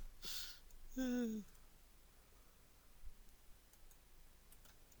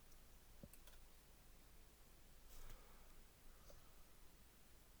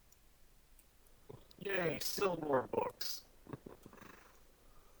 Yay, still more books.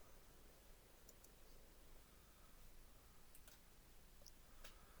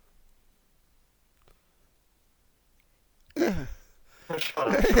 Shut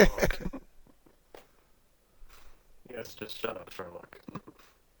up, Sherlock. Yes, just shut up, Sherlock.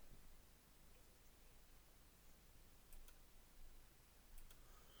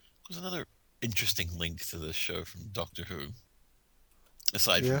 There's another interesting link to this show from Doctor Who.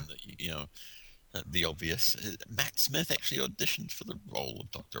 Aside Yeah. from the obvious, Matt Smith actually auditioned for the role of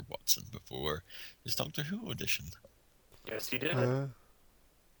Dr. Watson before his Doctor Who audition. Yes, he did.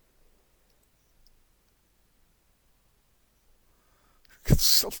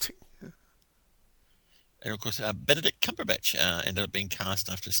 Consulting. And of course, Benedict Cumberbatch ended up being cast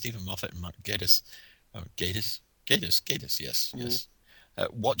after Stephen Moffat and Mark Gatiss, yes,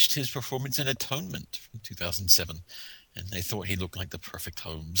 watched his performance in Atonement from 2007, and they thought he looked like the perfect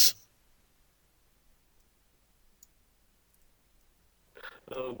Holmes.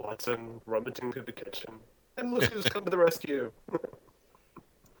 Oh, Watson, rummaging through the kitchen. And look who's come to the rescue. It's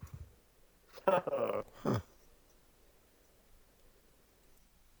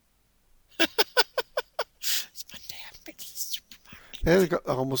my damn big supermarket. Yeah, they've got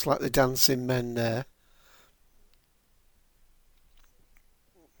almost like the dancing men there.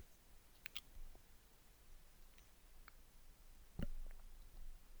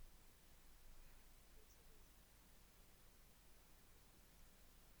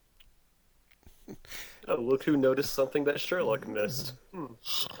 Oh, look who noticed something that Sherlock missed.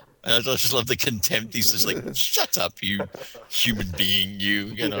 I just love the contempt. He's just like, shut up, you human being,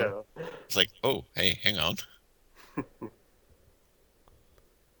 you know. Yeah. It's like, oh, hey, hang on.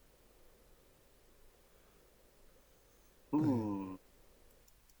 Hmm.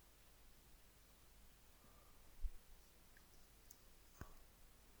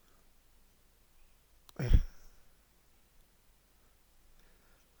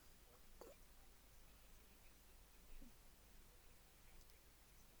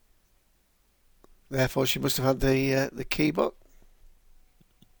 Therefore, she must have had the key book.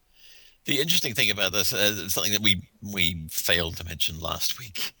 The interesting thing about this is something that we failed to mention last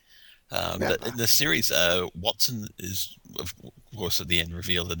week. But in the series, Watson is, of course, at the end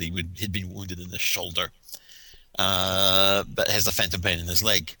revealed that he'd been wounded in the shoulder, but has a phantom pain in his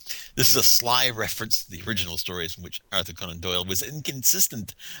leg. This is a sly reference to the original stories in which Arthur Conan Doyle was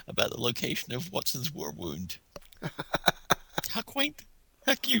inconsistent about the location of Watson's war wound. How quaint.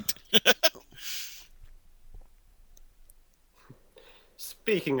 How cute.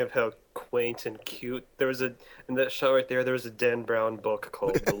 Speaking of how quaint and cute, there was in that shot right there was a Dan Brown book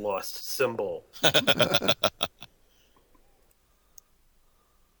called The Lost Symbol.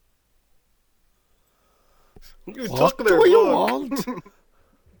 You What took their do you book. want?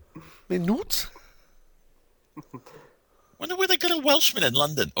 Minute? Wonder where they got a Welshman in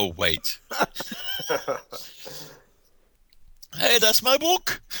London. Oh, wait. Hey, that's my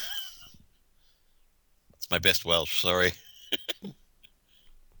book. It's my best Welsh, sorry.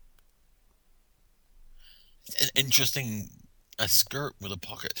 An interesting a skirt with a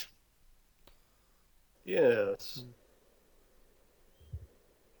pocket. Yes.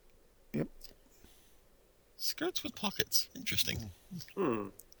 Yep. Skirts with pockets. Interesting. Hmm.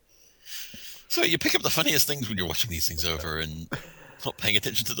 So you pick up the funniest things when you're watching these things over and not paying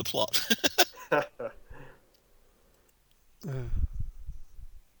attention to the plot. But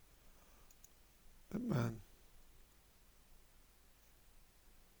man.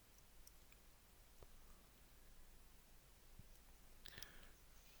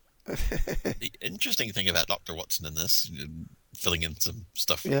 The interesting thing about Dr. Watson in this, filling in some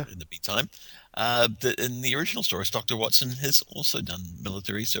stuff Yeah. in the meantime, that in the original stories, Dr. Watson has also done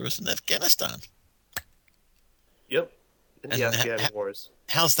military service in Afghanistan. Yep. In the And Afghan Wars.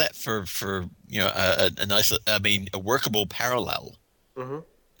 how's that for a nice, a workable parallel? Mm-hmm.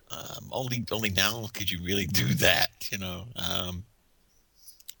 Only now could you really do that,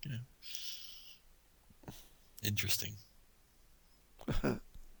 Interesting. And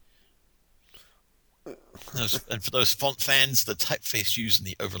for those font fans, the typeface used in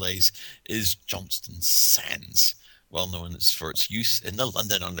the overlays is Johnston Sans, well known for its use in the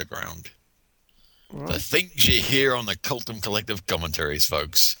London Underground. Right. The things you hear on the Cultum Collective commentaries,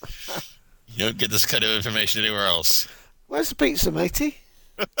 folks. You don't get this kind of information anywhere else. Where's the pizza, matey?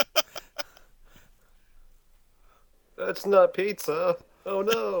 That's not pizza. Oh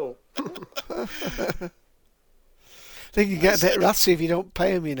no. They can get a bit ratty if you don't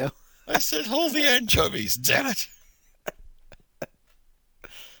pay them, you know. I said, hold the anchovies, damn it.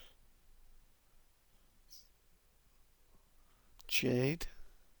 Jade.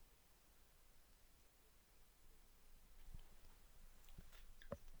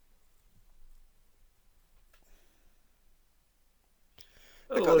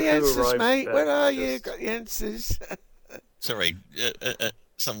 I got the answers, mate. Where are you? Got the answers. Sorry,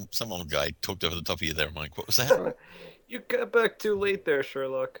 some old guy talked over the top of you there, Mike. What was that? You got back too late there,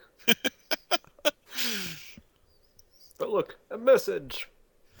 Sherlock. But look, a message.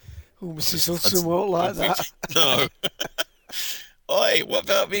 Oh, Mrs. Hudson won't like that. No. Oi, what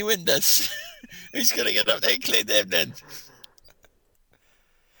about me windows? Who's going to get up there and clean them then?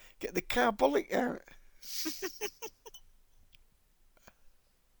 Get the carbolic out.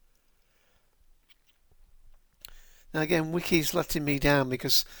 Now again, Wiki's letting me down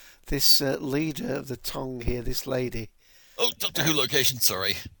because this leader of the Tong here, this lady. Oh, Doctor Who location,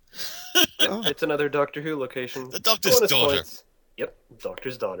 sorry. Oh, It's another Doctor Who location. The Doctor's Bonus daughter. points. Yep,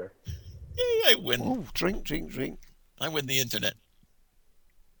 Doctor's daughter. Yay, I win. oh, drink, drink, drink. I win the internet.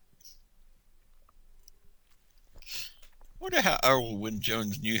 Wonder how Errol Wynne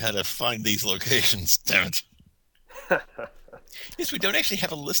Jones knew how to find these locations, damn it. Yes, we don't actually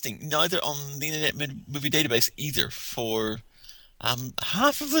have a listing, neither on the Internet Movie Database either, for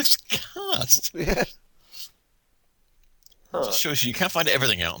half of this cast. Yeah. It just shows you can't find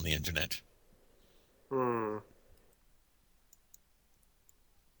everything out on the internet.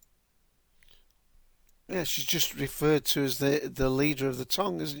 Yeah, she's just referred to as the leader of the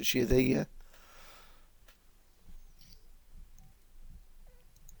Tong, isn't she? The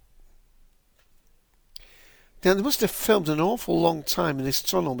Now, they must have filmed an awful long time in this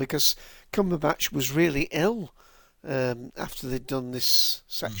tunnel because Cumberbatch was really ill after they'd done this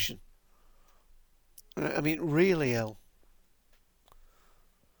section. I mean, really ill.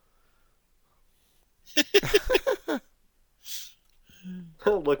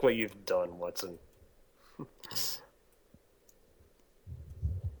 Look what you've done, Watson. Let's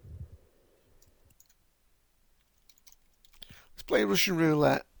play Russian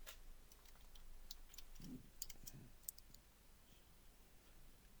roulette.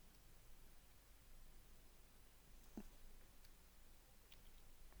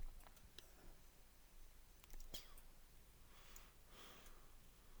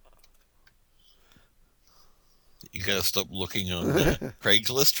 You gotta stop looking on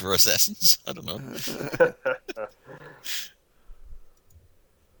Craigslist for assassins. I don't know.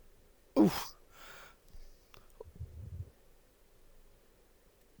 Oof.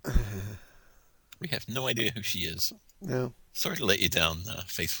 We have no idea who she is. No. Sorry to let you down,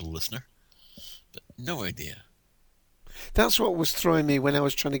 faithful listener, but no idea. That's what was throwing me when I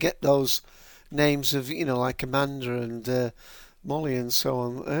was trying to get those names of, like Amanda and Molly and so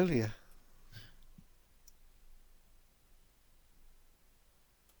on earlier.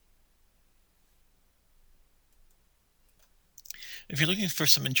 If you're looking for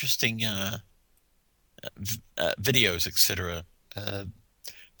some interesting videos, etc.,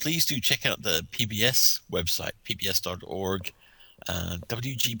 please do check out the PBS website, pbs.org,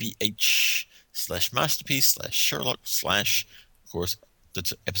 WGBH/masterpiece/Sherlock/ of course,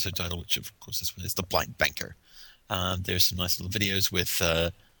 the episode title, which of course this one is The Blind Banker. There's some nice little videos with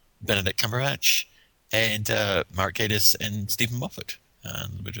Benedict Cumberbatch and Mark Gatiss and Stephen Moffat, a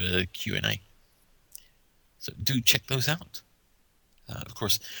little bit of a Q&A. So do check those out. Of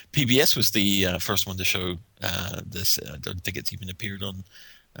course, PBS was the first one to show this. I don't think it's even appeared on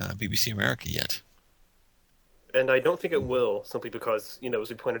BBC America yet. And I don't think it will, simply because, as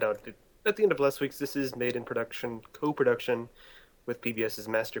we pointed out at the end of last week's, this is made in co-production with PBS's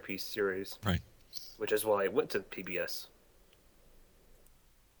Masterpiece series. Right. Which is why it went to PBS.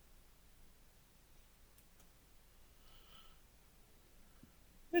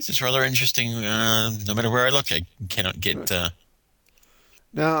 This is rather interesting. No matter where I look, I cannot get. No,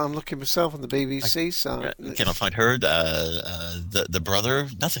 I'm looking myself on the BBC site. I cannot find her. The brother,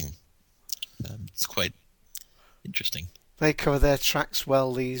 nothing. It's quite interesting. They cover their tracks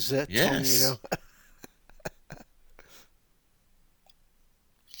well. These Tong, Yes. you know.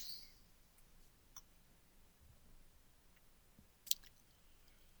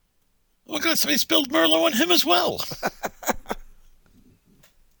 Oh my God! Somebody spilled Merlot on him as well.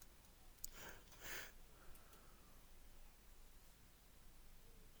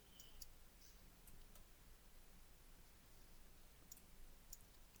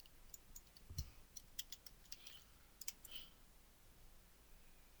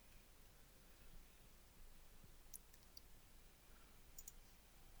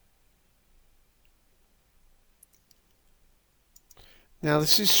 Now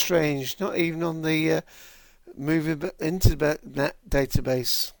this is strange. Not even on the movie internet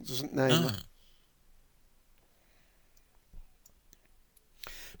database doesn't name her.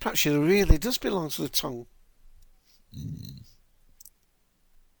 Perhaps she really does belong to the Tong.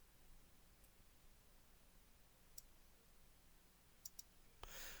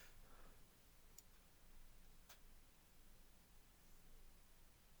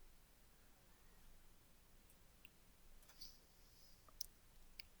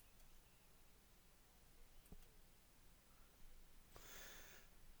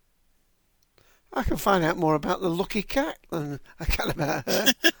 I can find out more about the lucky cat than I can about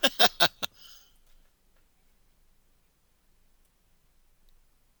her.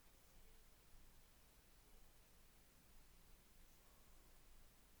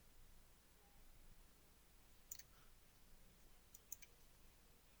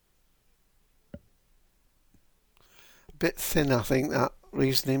 Bit thin, I think, that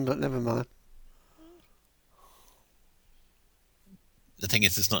reasoning, but never mind. The thing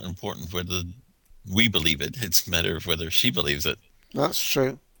is, it's not important whether we believe it. It's a matter of whether she believes it. That's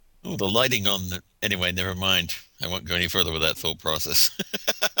true. Oh, the lighting on. Anyway, never mind. I won't go any further with that thought process.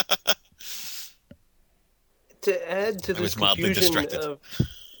 To add to I this was mildly confusion distracted.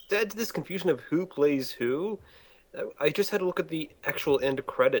 of who plays who, I just had to look at the actual end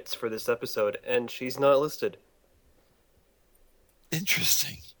credits for this episode, and she's not listed.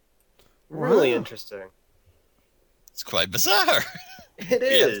 Interesting. Really Wow. interesting. It's quite bizarre. It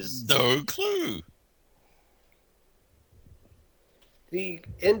We have is. no clue. The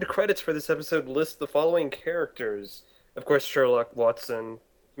end credits for this episode list the following characters. Of course, Sherlock, Watson,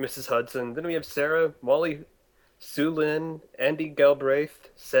 Mrs. Hudson. Then we have Sarah, Molly, Sue Lynn, Andy Galbraith,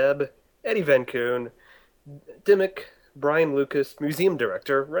 Seb, Eddie Van Koon, Dimmick, Brian Lucas, Museum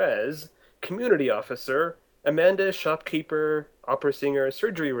Director, Raz, Community Officer, Amanda, Shopkeeper, Opera Singer,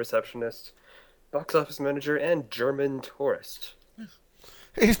 Surgery Receptionist, Box Office Manager, and German Tourist.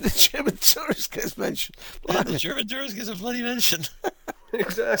 Even the German tourist gets mentioned. Yeah, the German tourist gets a bloody mention.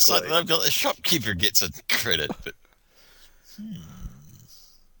 Exactly. It's like that I've got the shopkeeper gets a credit, but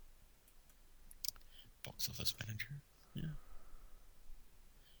box office manager. Yeah.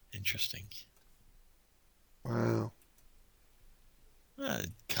 Interesting. Wow. I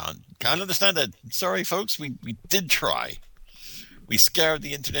can't understand that. Sorry, folks. We did try. We scoured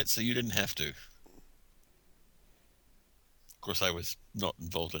the internet so you didn't have to. Of course, I was not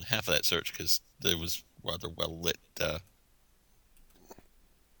involved in half of that search because there was rather well lit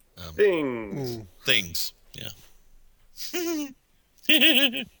Things. things. Yeah.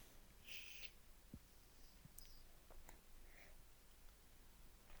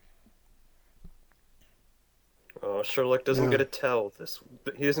 Oh, Sherlock doesn't Yeah. get a towel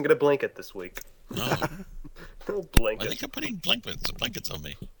he doesn't get a blanket this week. No, No I blanket. think I'm putting blankets on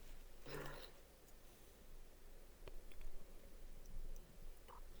me.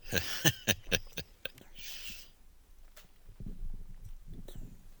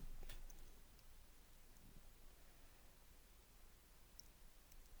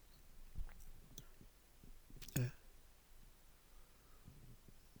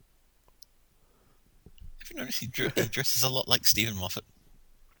 Have you noticed he dresses a lot like Stephen Moffat?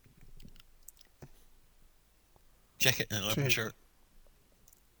 Jacket and an open True. shirt.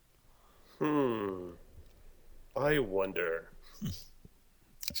 I wonder.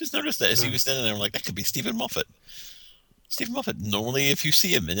 Just noticed that as he was standing there, I'm like, that could be Stephen Moffat. Stephen Moffat, normally if you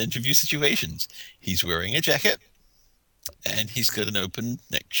see him in interview situations, he's wearing a jacket and he's got an open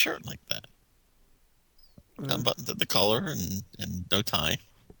neck shirt like that. Unbuttoned at the collar and no tie.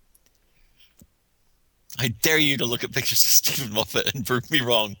 I dare you to look at pictures of Stephen Moffat and prove me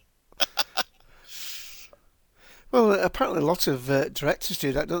wrong. Well, apparently, a lot of directors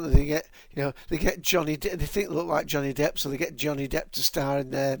do that, don't they? They get Johnny. They think they look like Johnny Depp, so they get Johnny Depp to star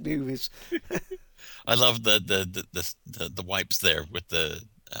in their movies. I love the wipes there with the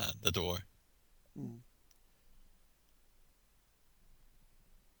door.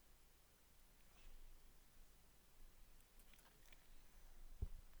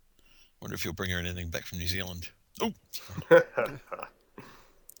 Wonder if you'll bring her anything back from New Zealand. Oh,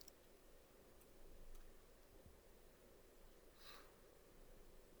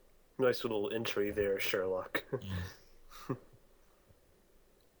 Nice little entry there, Sherlock.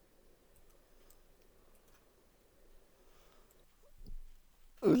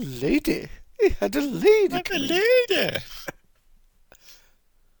 A lady. He had a lady. like a coming. lady.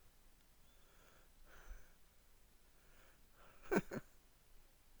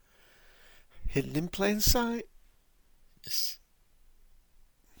 Hidden in plain sight. Yes.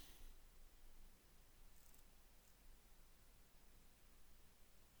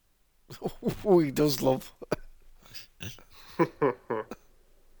 Oh, he does love.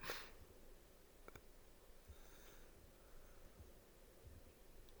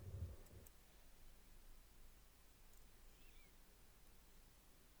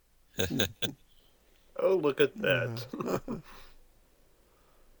 Oh, look at that.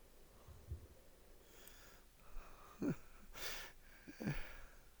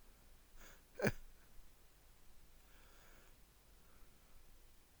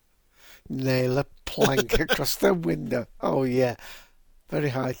 Nail a plank across the window. Oh, yeah. Very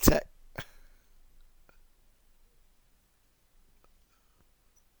high tech.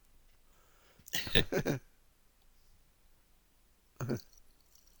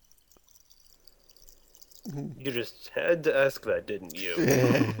 You just had to ask that, didn't you?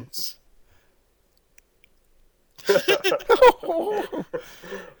 Yes.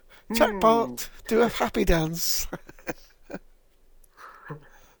 Jackpot. Do a happy dance.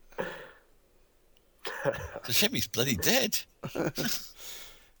 It's a shame he's bloody dead.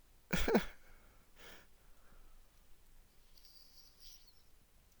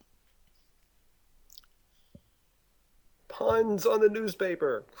 Puns on the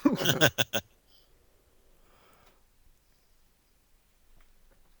newspaper.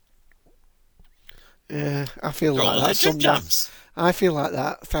 Yeah, I feel They're all like in that their sometimes. jumps. I feel like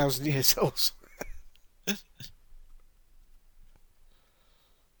that 1,000 years old.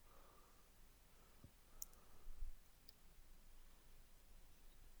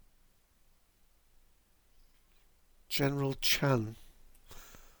 General Chan.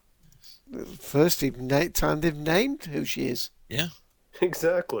 First time they've named who she is. Yeah.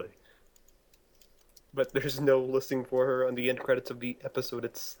 Exactly. But there's no listing for her on the end credits of the episode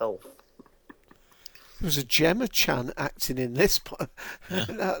itself. There was a Gemma Chan acting in this, but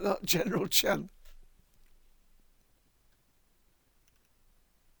Yeah. not General Chan.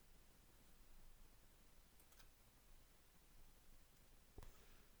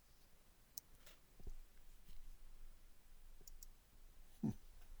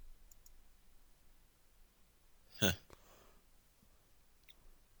 Huh.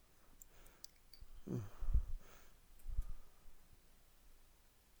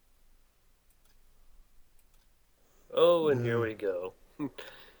 Oh, and here we go.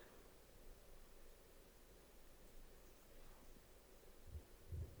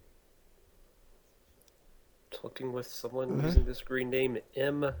 Talking with someone using the screen name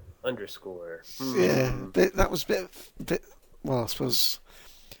M_. Yeah, that was a bit. Well, I suppose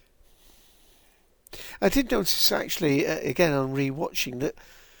I did notice actually again on rewatching that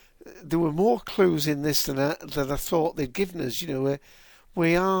there were more clues in this than I thought they'd given us.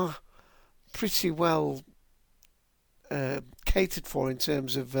 We are pretty well catered for in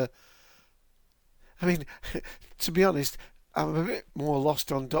terms of. I mean, to be honest, I'm a bit more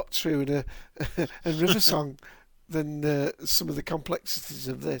lost on Doctor Who and River Song than some of the complexities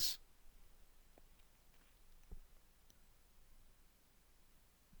of this.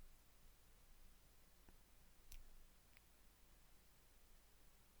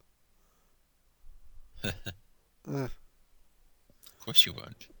 Of course you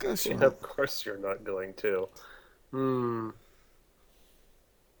won't. Gosh, Yeah, of course you're not going to. Oh.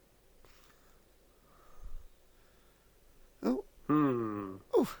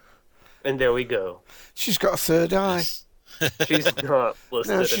 Oh. And there we go. She's got a third eye. Yes. She's not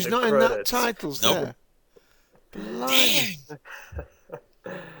listed No, she's in the not in that credits. titles Nope. there. Blimey.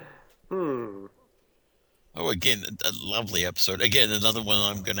 Dang. Oh, again, a lovely episode. Again, another one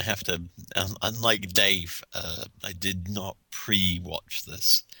I'm going to have to, unlike Dave, I did not pre-watch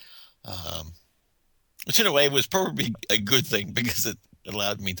this. Which in a way was probably a good thing because it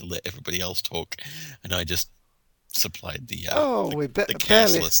allowed me to let everybody else talk. And I just supplied the we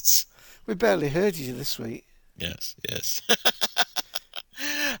cast lists. We barely heard you this week. Yes.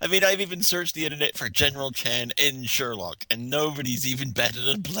 I mean, I've even searched the internet for General Chan in Sherlock, and nobody's even batted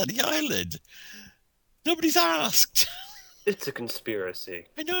a bloody eyelid. Nobody's asked. It's a conspiracy.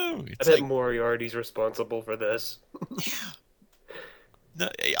 I know. I bet Moriarty's responsible for this. Yeah. No,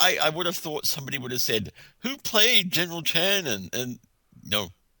 I would have thought somebody would have said, who played General Chan? And no,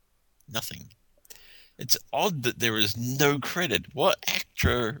 nothing. It's odd that there is no credit. What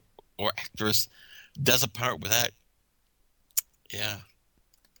actor or actress does a part with that? Yeah.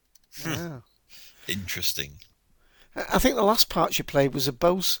 Interesting. I think the last part she played was a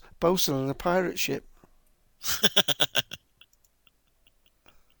bosun on a pirate ship.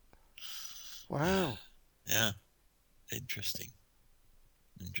 Wow. Yeah. Interesting.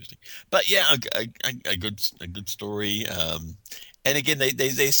 But yeah, a good story. And again, they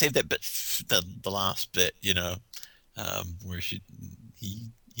saved that bit, the last bit, where he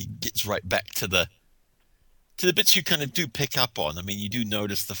gets right back to the bits you kind of do pick up on. I mean, you do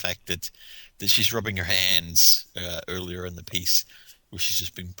notice the fact that she's rubbing her hands earlier in the piece, where she's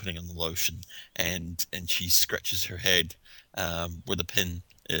just been putting on the lotion, and she scratches her head where the pin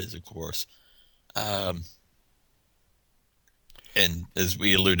is, of course. And as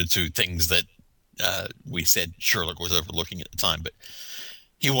we alluded to, things that we said Sherlock was overlooking at the time, but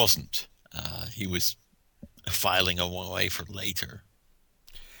he wasn't. He was filing away for later.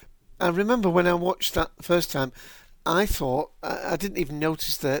 I remember when I watched that the first time, I thought I didn't even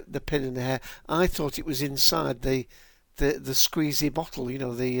notice the pin in the hair. I thought it was inside the squeezy bottle.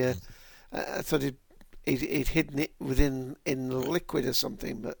 I thought he'd hidden it in the liquid or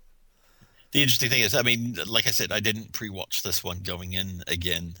something. But the interesting thing is, I mean, like I said, I didn't pre-watch this one going in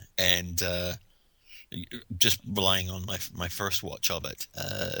again, and just relying on my first watch of it.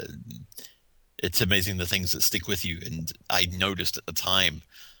 It's amazing the things that stick with you, and I noticed at the time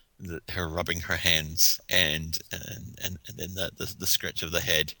that her rubbing her hands and then the scratch of the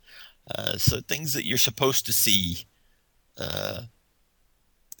head. So things that you're supposed to see, and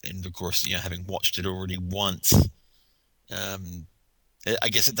of course, having watched it already once, I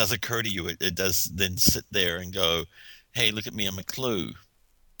guess it does occur to you. It does then sit there and go, "Hey, look at me, I'm a clue."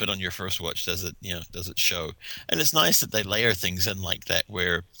 But on your first watch, does it show? And it's nice that they layer things in like that,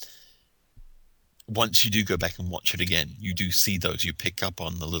 where once you do go back and watch it again, you do see those. You pick up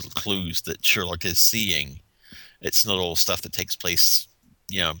on the little clues that Sherlock is seeing. It's not all stuff that takes place,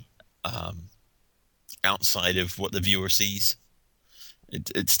 outside of what the viewer sees.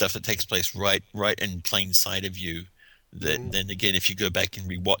 It's stuff that takes place right in plain sight of you. Then again, if you go back and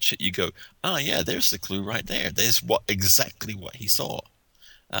rewatch it, you go, "Oh yeah, there's the clue right there. There's exactly what he saw,"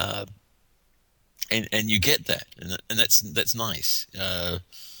 and you get that, and that's nice.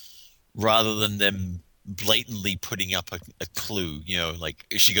 Rather than them blatantly putting up a clue, like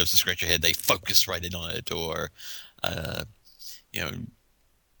if she goes to scratch her head, they focus right in on it, or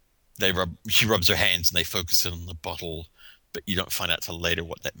she rubs her hands and they focus in on the bottle, but you don't find out till later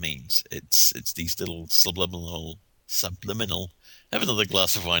what that means. It's these little subliminal. Have another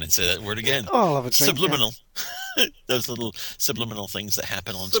glass of wine and say that word again. Oh, I'll have a drink. Subliminal. Yeah. Those little subliminal things that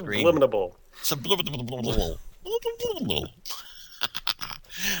happen on screen. Subliminal.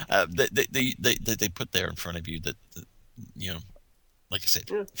 They put there in front of you that like I said,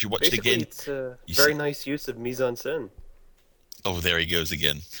 if you watch it again, it's a very nice use of mise en scène. Oh, there he goes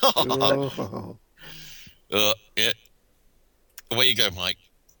again. Yeah. Away you go, Mike.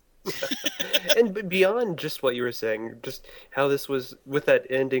 And beyond just what you were saying, just how this was with that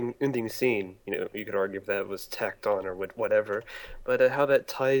ending scene, you could argue if that was tacked on or whatever, but how that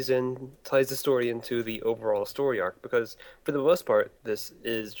ties the story into the overall story arc, because for the most part this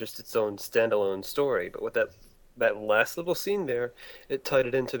is just its own standalone story, but with that last little scene there, it tied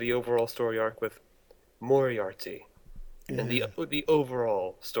it into the overall story arc with Moriarty and the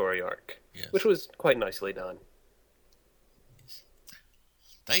overall story arc, which was quite nicely done.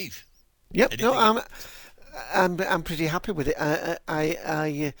 Dave. Yep. No, I'm pretty happy with it.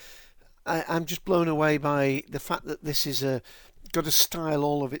 I'm just blown away by the fact that this is got a style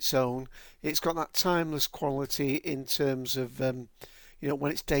all of its own. It's got that timeless quality in terms of when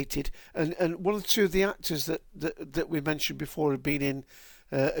it's dated. And one or two of the actors that we mentioned before have been in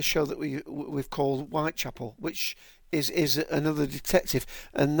a show that we've called Whitechapel, which is another detective,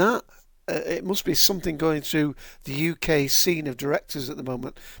 and that. It must be something going through the UK scene of directors at the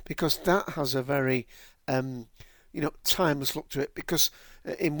moment, because that has a very, timeless look to it. Because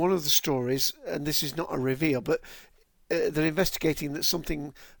in one of the stories, and this is not a reveal, but they're investigating that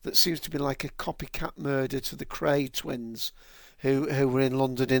something that seems to be like a copycat murder to the Cray twins, who were in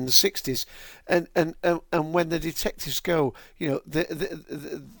London in the 60s, and when the detectives go,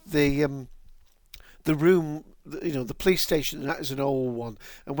 the room, the police station, that is an old one,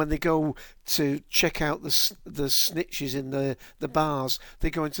 and when they go to check out the snitches in the bars, they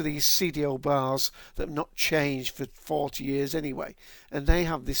go into these seedy old bars that have not changed for 40 years anyway, and they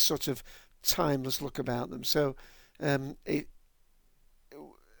have this sort of timeless look about them. So, but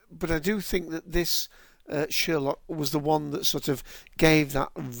I do think that this Sherlock was the one that sort of gave that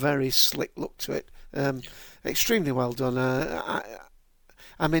very slick look to it. Extremely well done.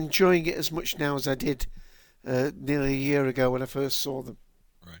 I'm enjoying it as much now as I did nearly a year ago when I first saw them.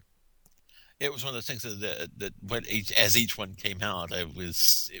 Right. It was one of the things that when as each one came out, I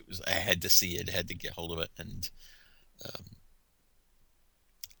had to see it, had to get hold of it, and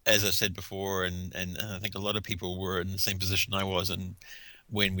as I said before, and I think a lot of people were in the same position I was, and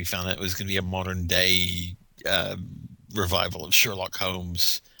when we found out it was going to be a modern day revival of Sherlock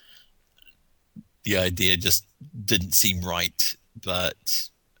Holmes, the idea just didn't seem right. But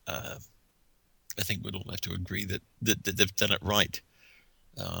I think we'd all have to agree that they've done it right.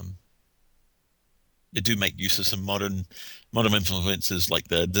 They do make use of some modern influences, like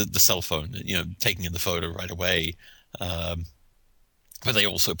the cell phone, taking in the photo right away. But they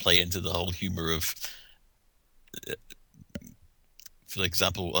also play into the whole humor of, for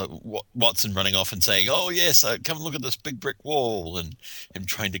example, Watson running off and saying, "Oh yes, come and look at this big brick wall," and him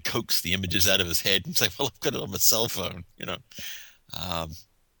trying to coax the images out of his head and say, "Well, I've got it on my cell phone,"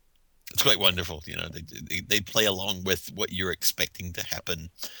 It's quite wonderful. They play along with what you're expecting to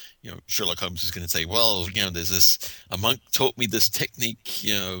happen. Sherlock Holmes is going to say, "Well, there's a monk taught me this technique,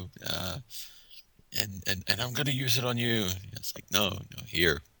 and I'm going to use it on you." It's like, no,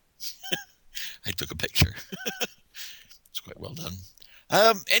 here. I took a picture. It's quite well done.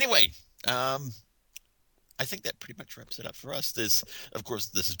 Anyway, I think that pretty much wraps it up for us. Of course,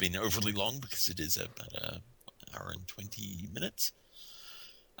 this has been overly long because it is about an hour and 20 minutes.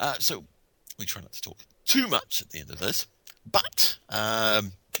 So we try not to talk too much at the end of this, but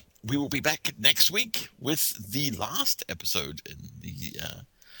we will be back next week with the last episode in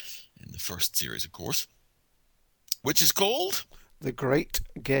the first series, of course, which is called The Great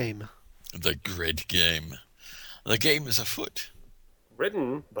Game. The Great Game. The game is afoot.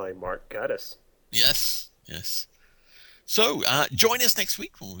 Written by Mark Gaddis. Yes. So join us next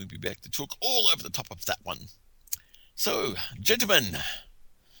week when we'll be back to talk all over the top of that one. So, gentlemen,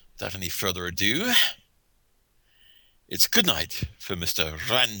 without any further ado, it's good night for Mr.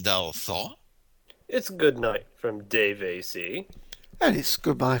 Randall Thaw. It's good night from Dave AC. And it's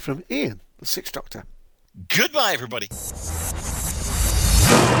goodbye from Ian, the Sixth Doctor. Goodbye, everybody.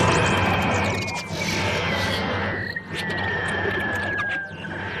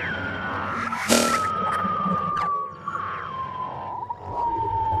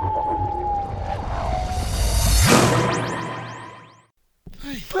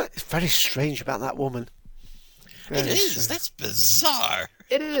 But it's very strange about that woman. It is. That's bizarre.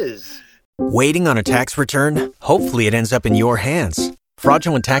 It is. Waiting on a tax return? Hopefully it ends up in your hands.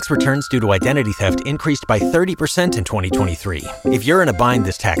 Fraudulent tax returns due to identity theft increased by 30% in 2023. If you're in a bind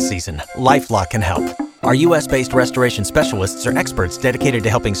this tax season, LifeLock can help. Our U.S.-based restoration specialists are experts dedicated to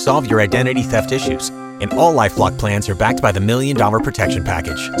helping solve your identity theft issues. And all LifeLock plans are backed by the $1 Million Protection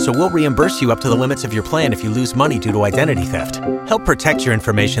Package. So we'll reimburse you up to the limits of your plan if you lose money due to identity theft. Help protect your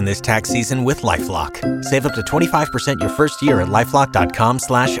information this tax season with LifeLock. Save up to 25% your first year at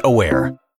LifeLock.com/aware.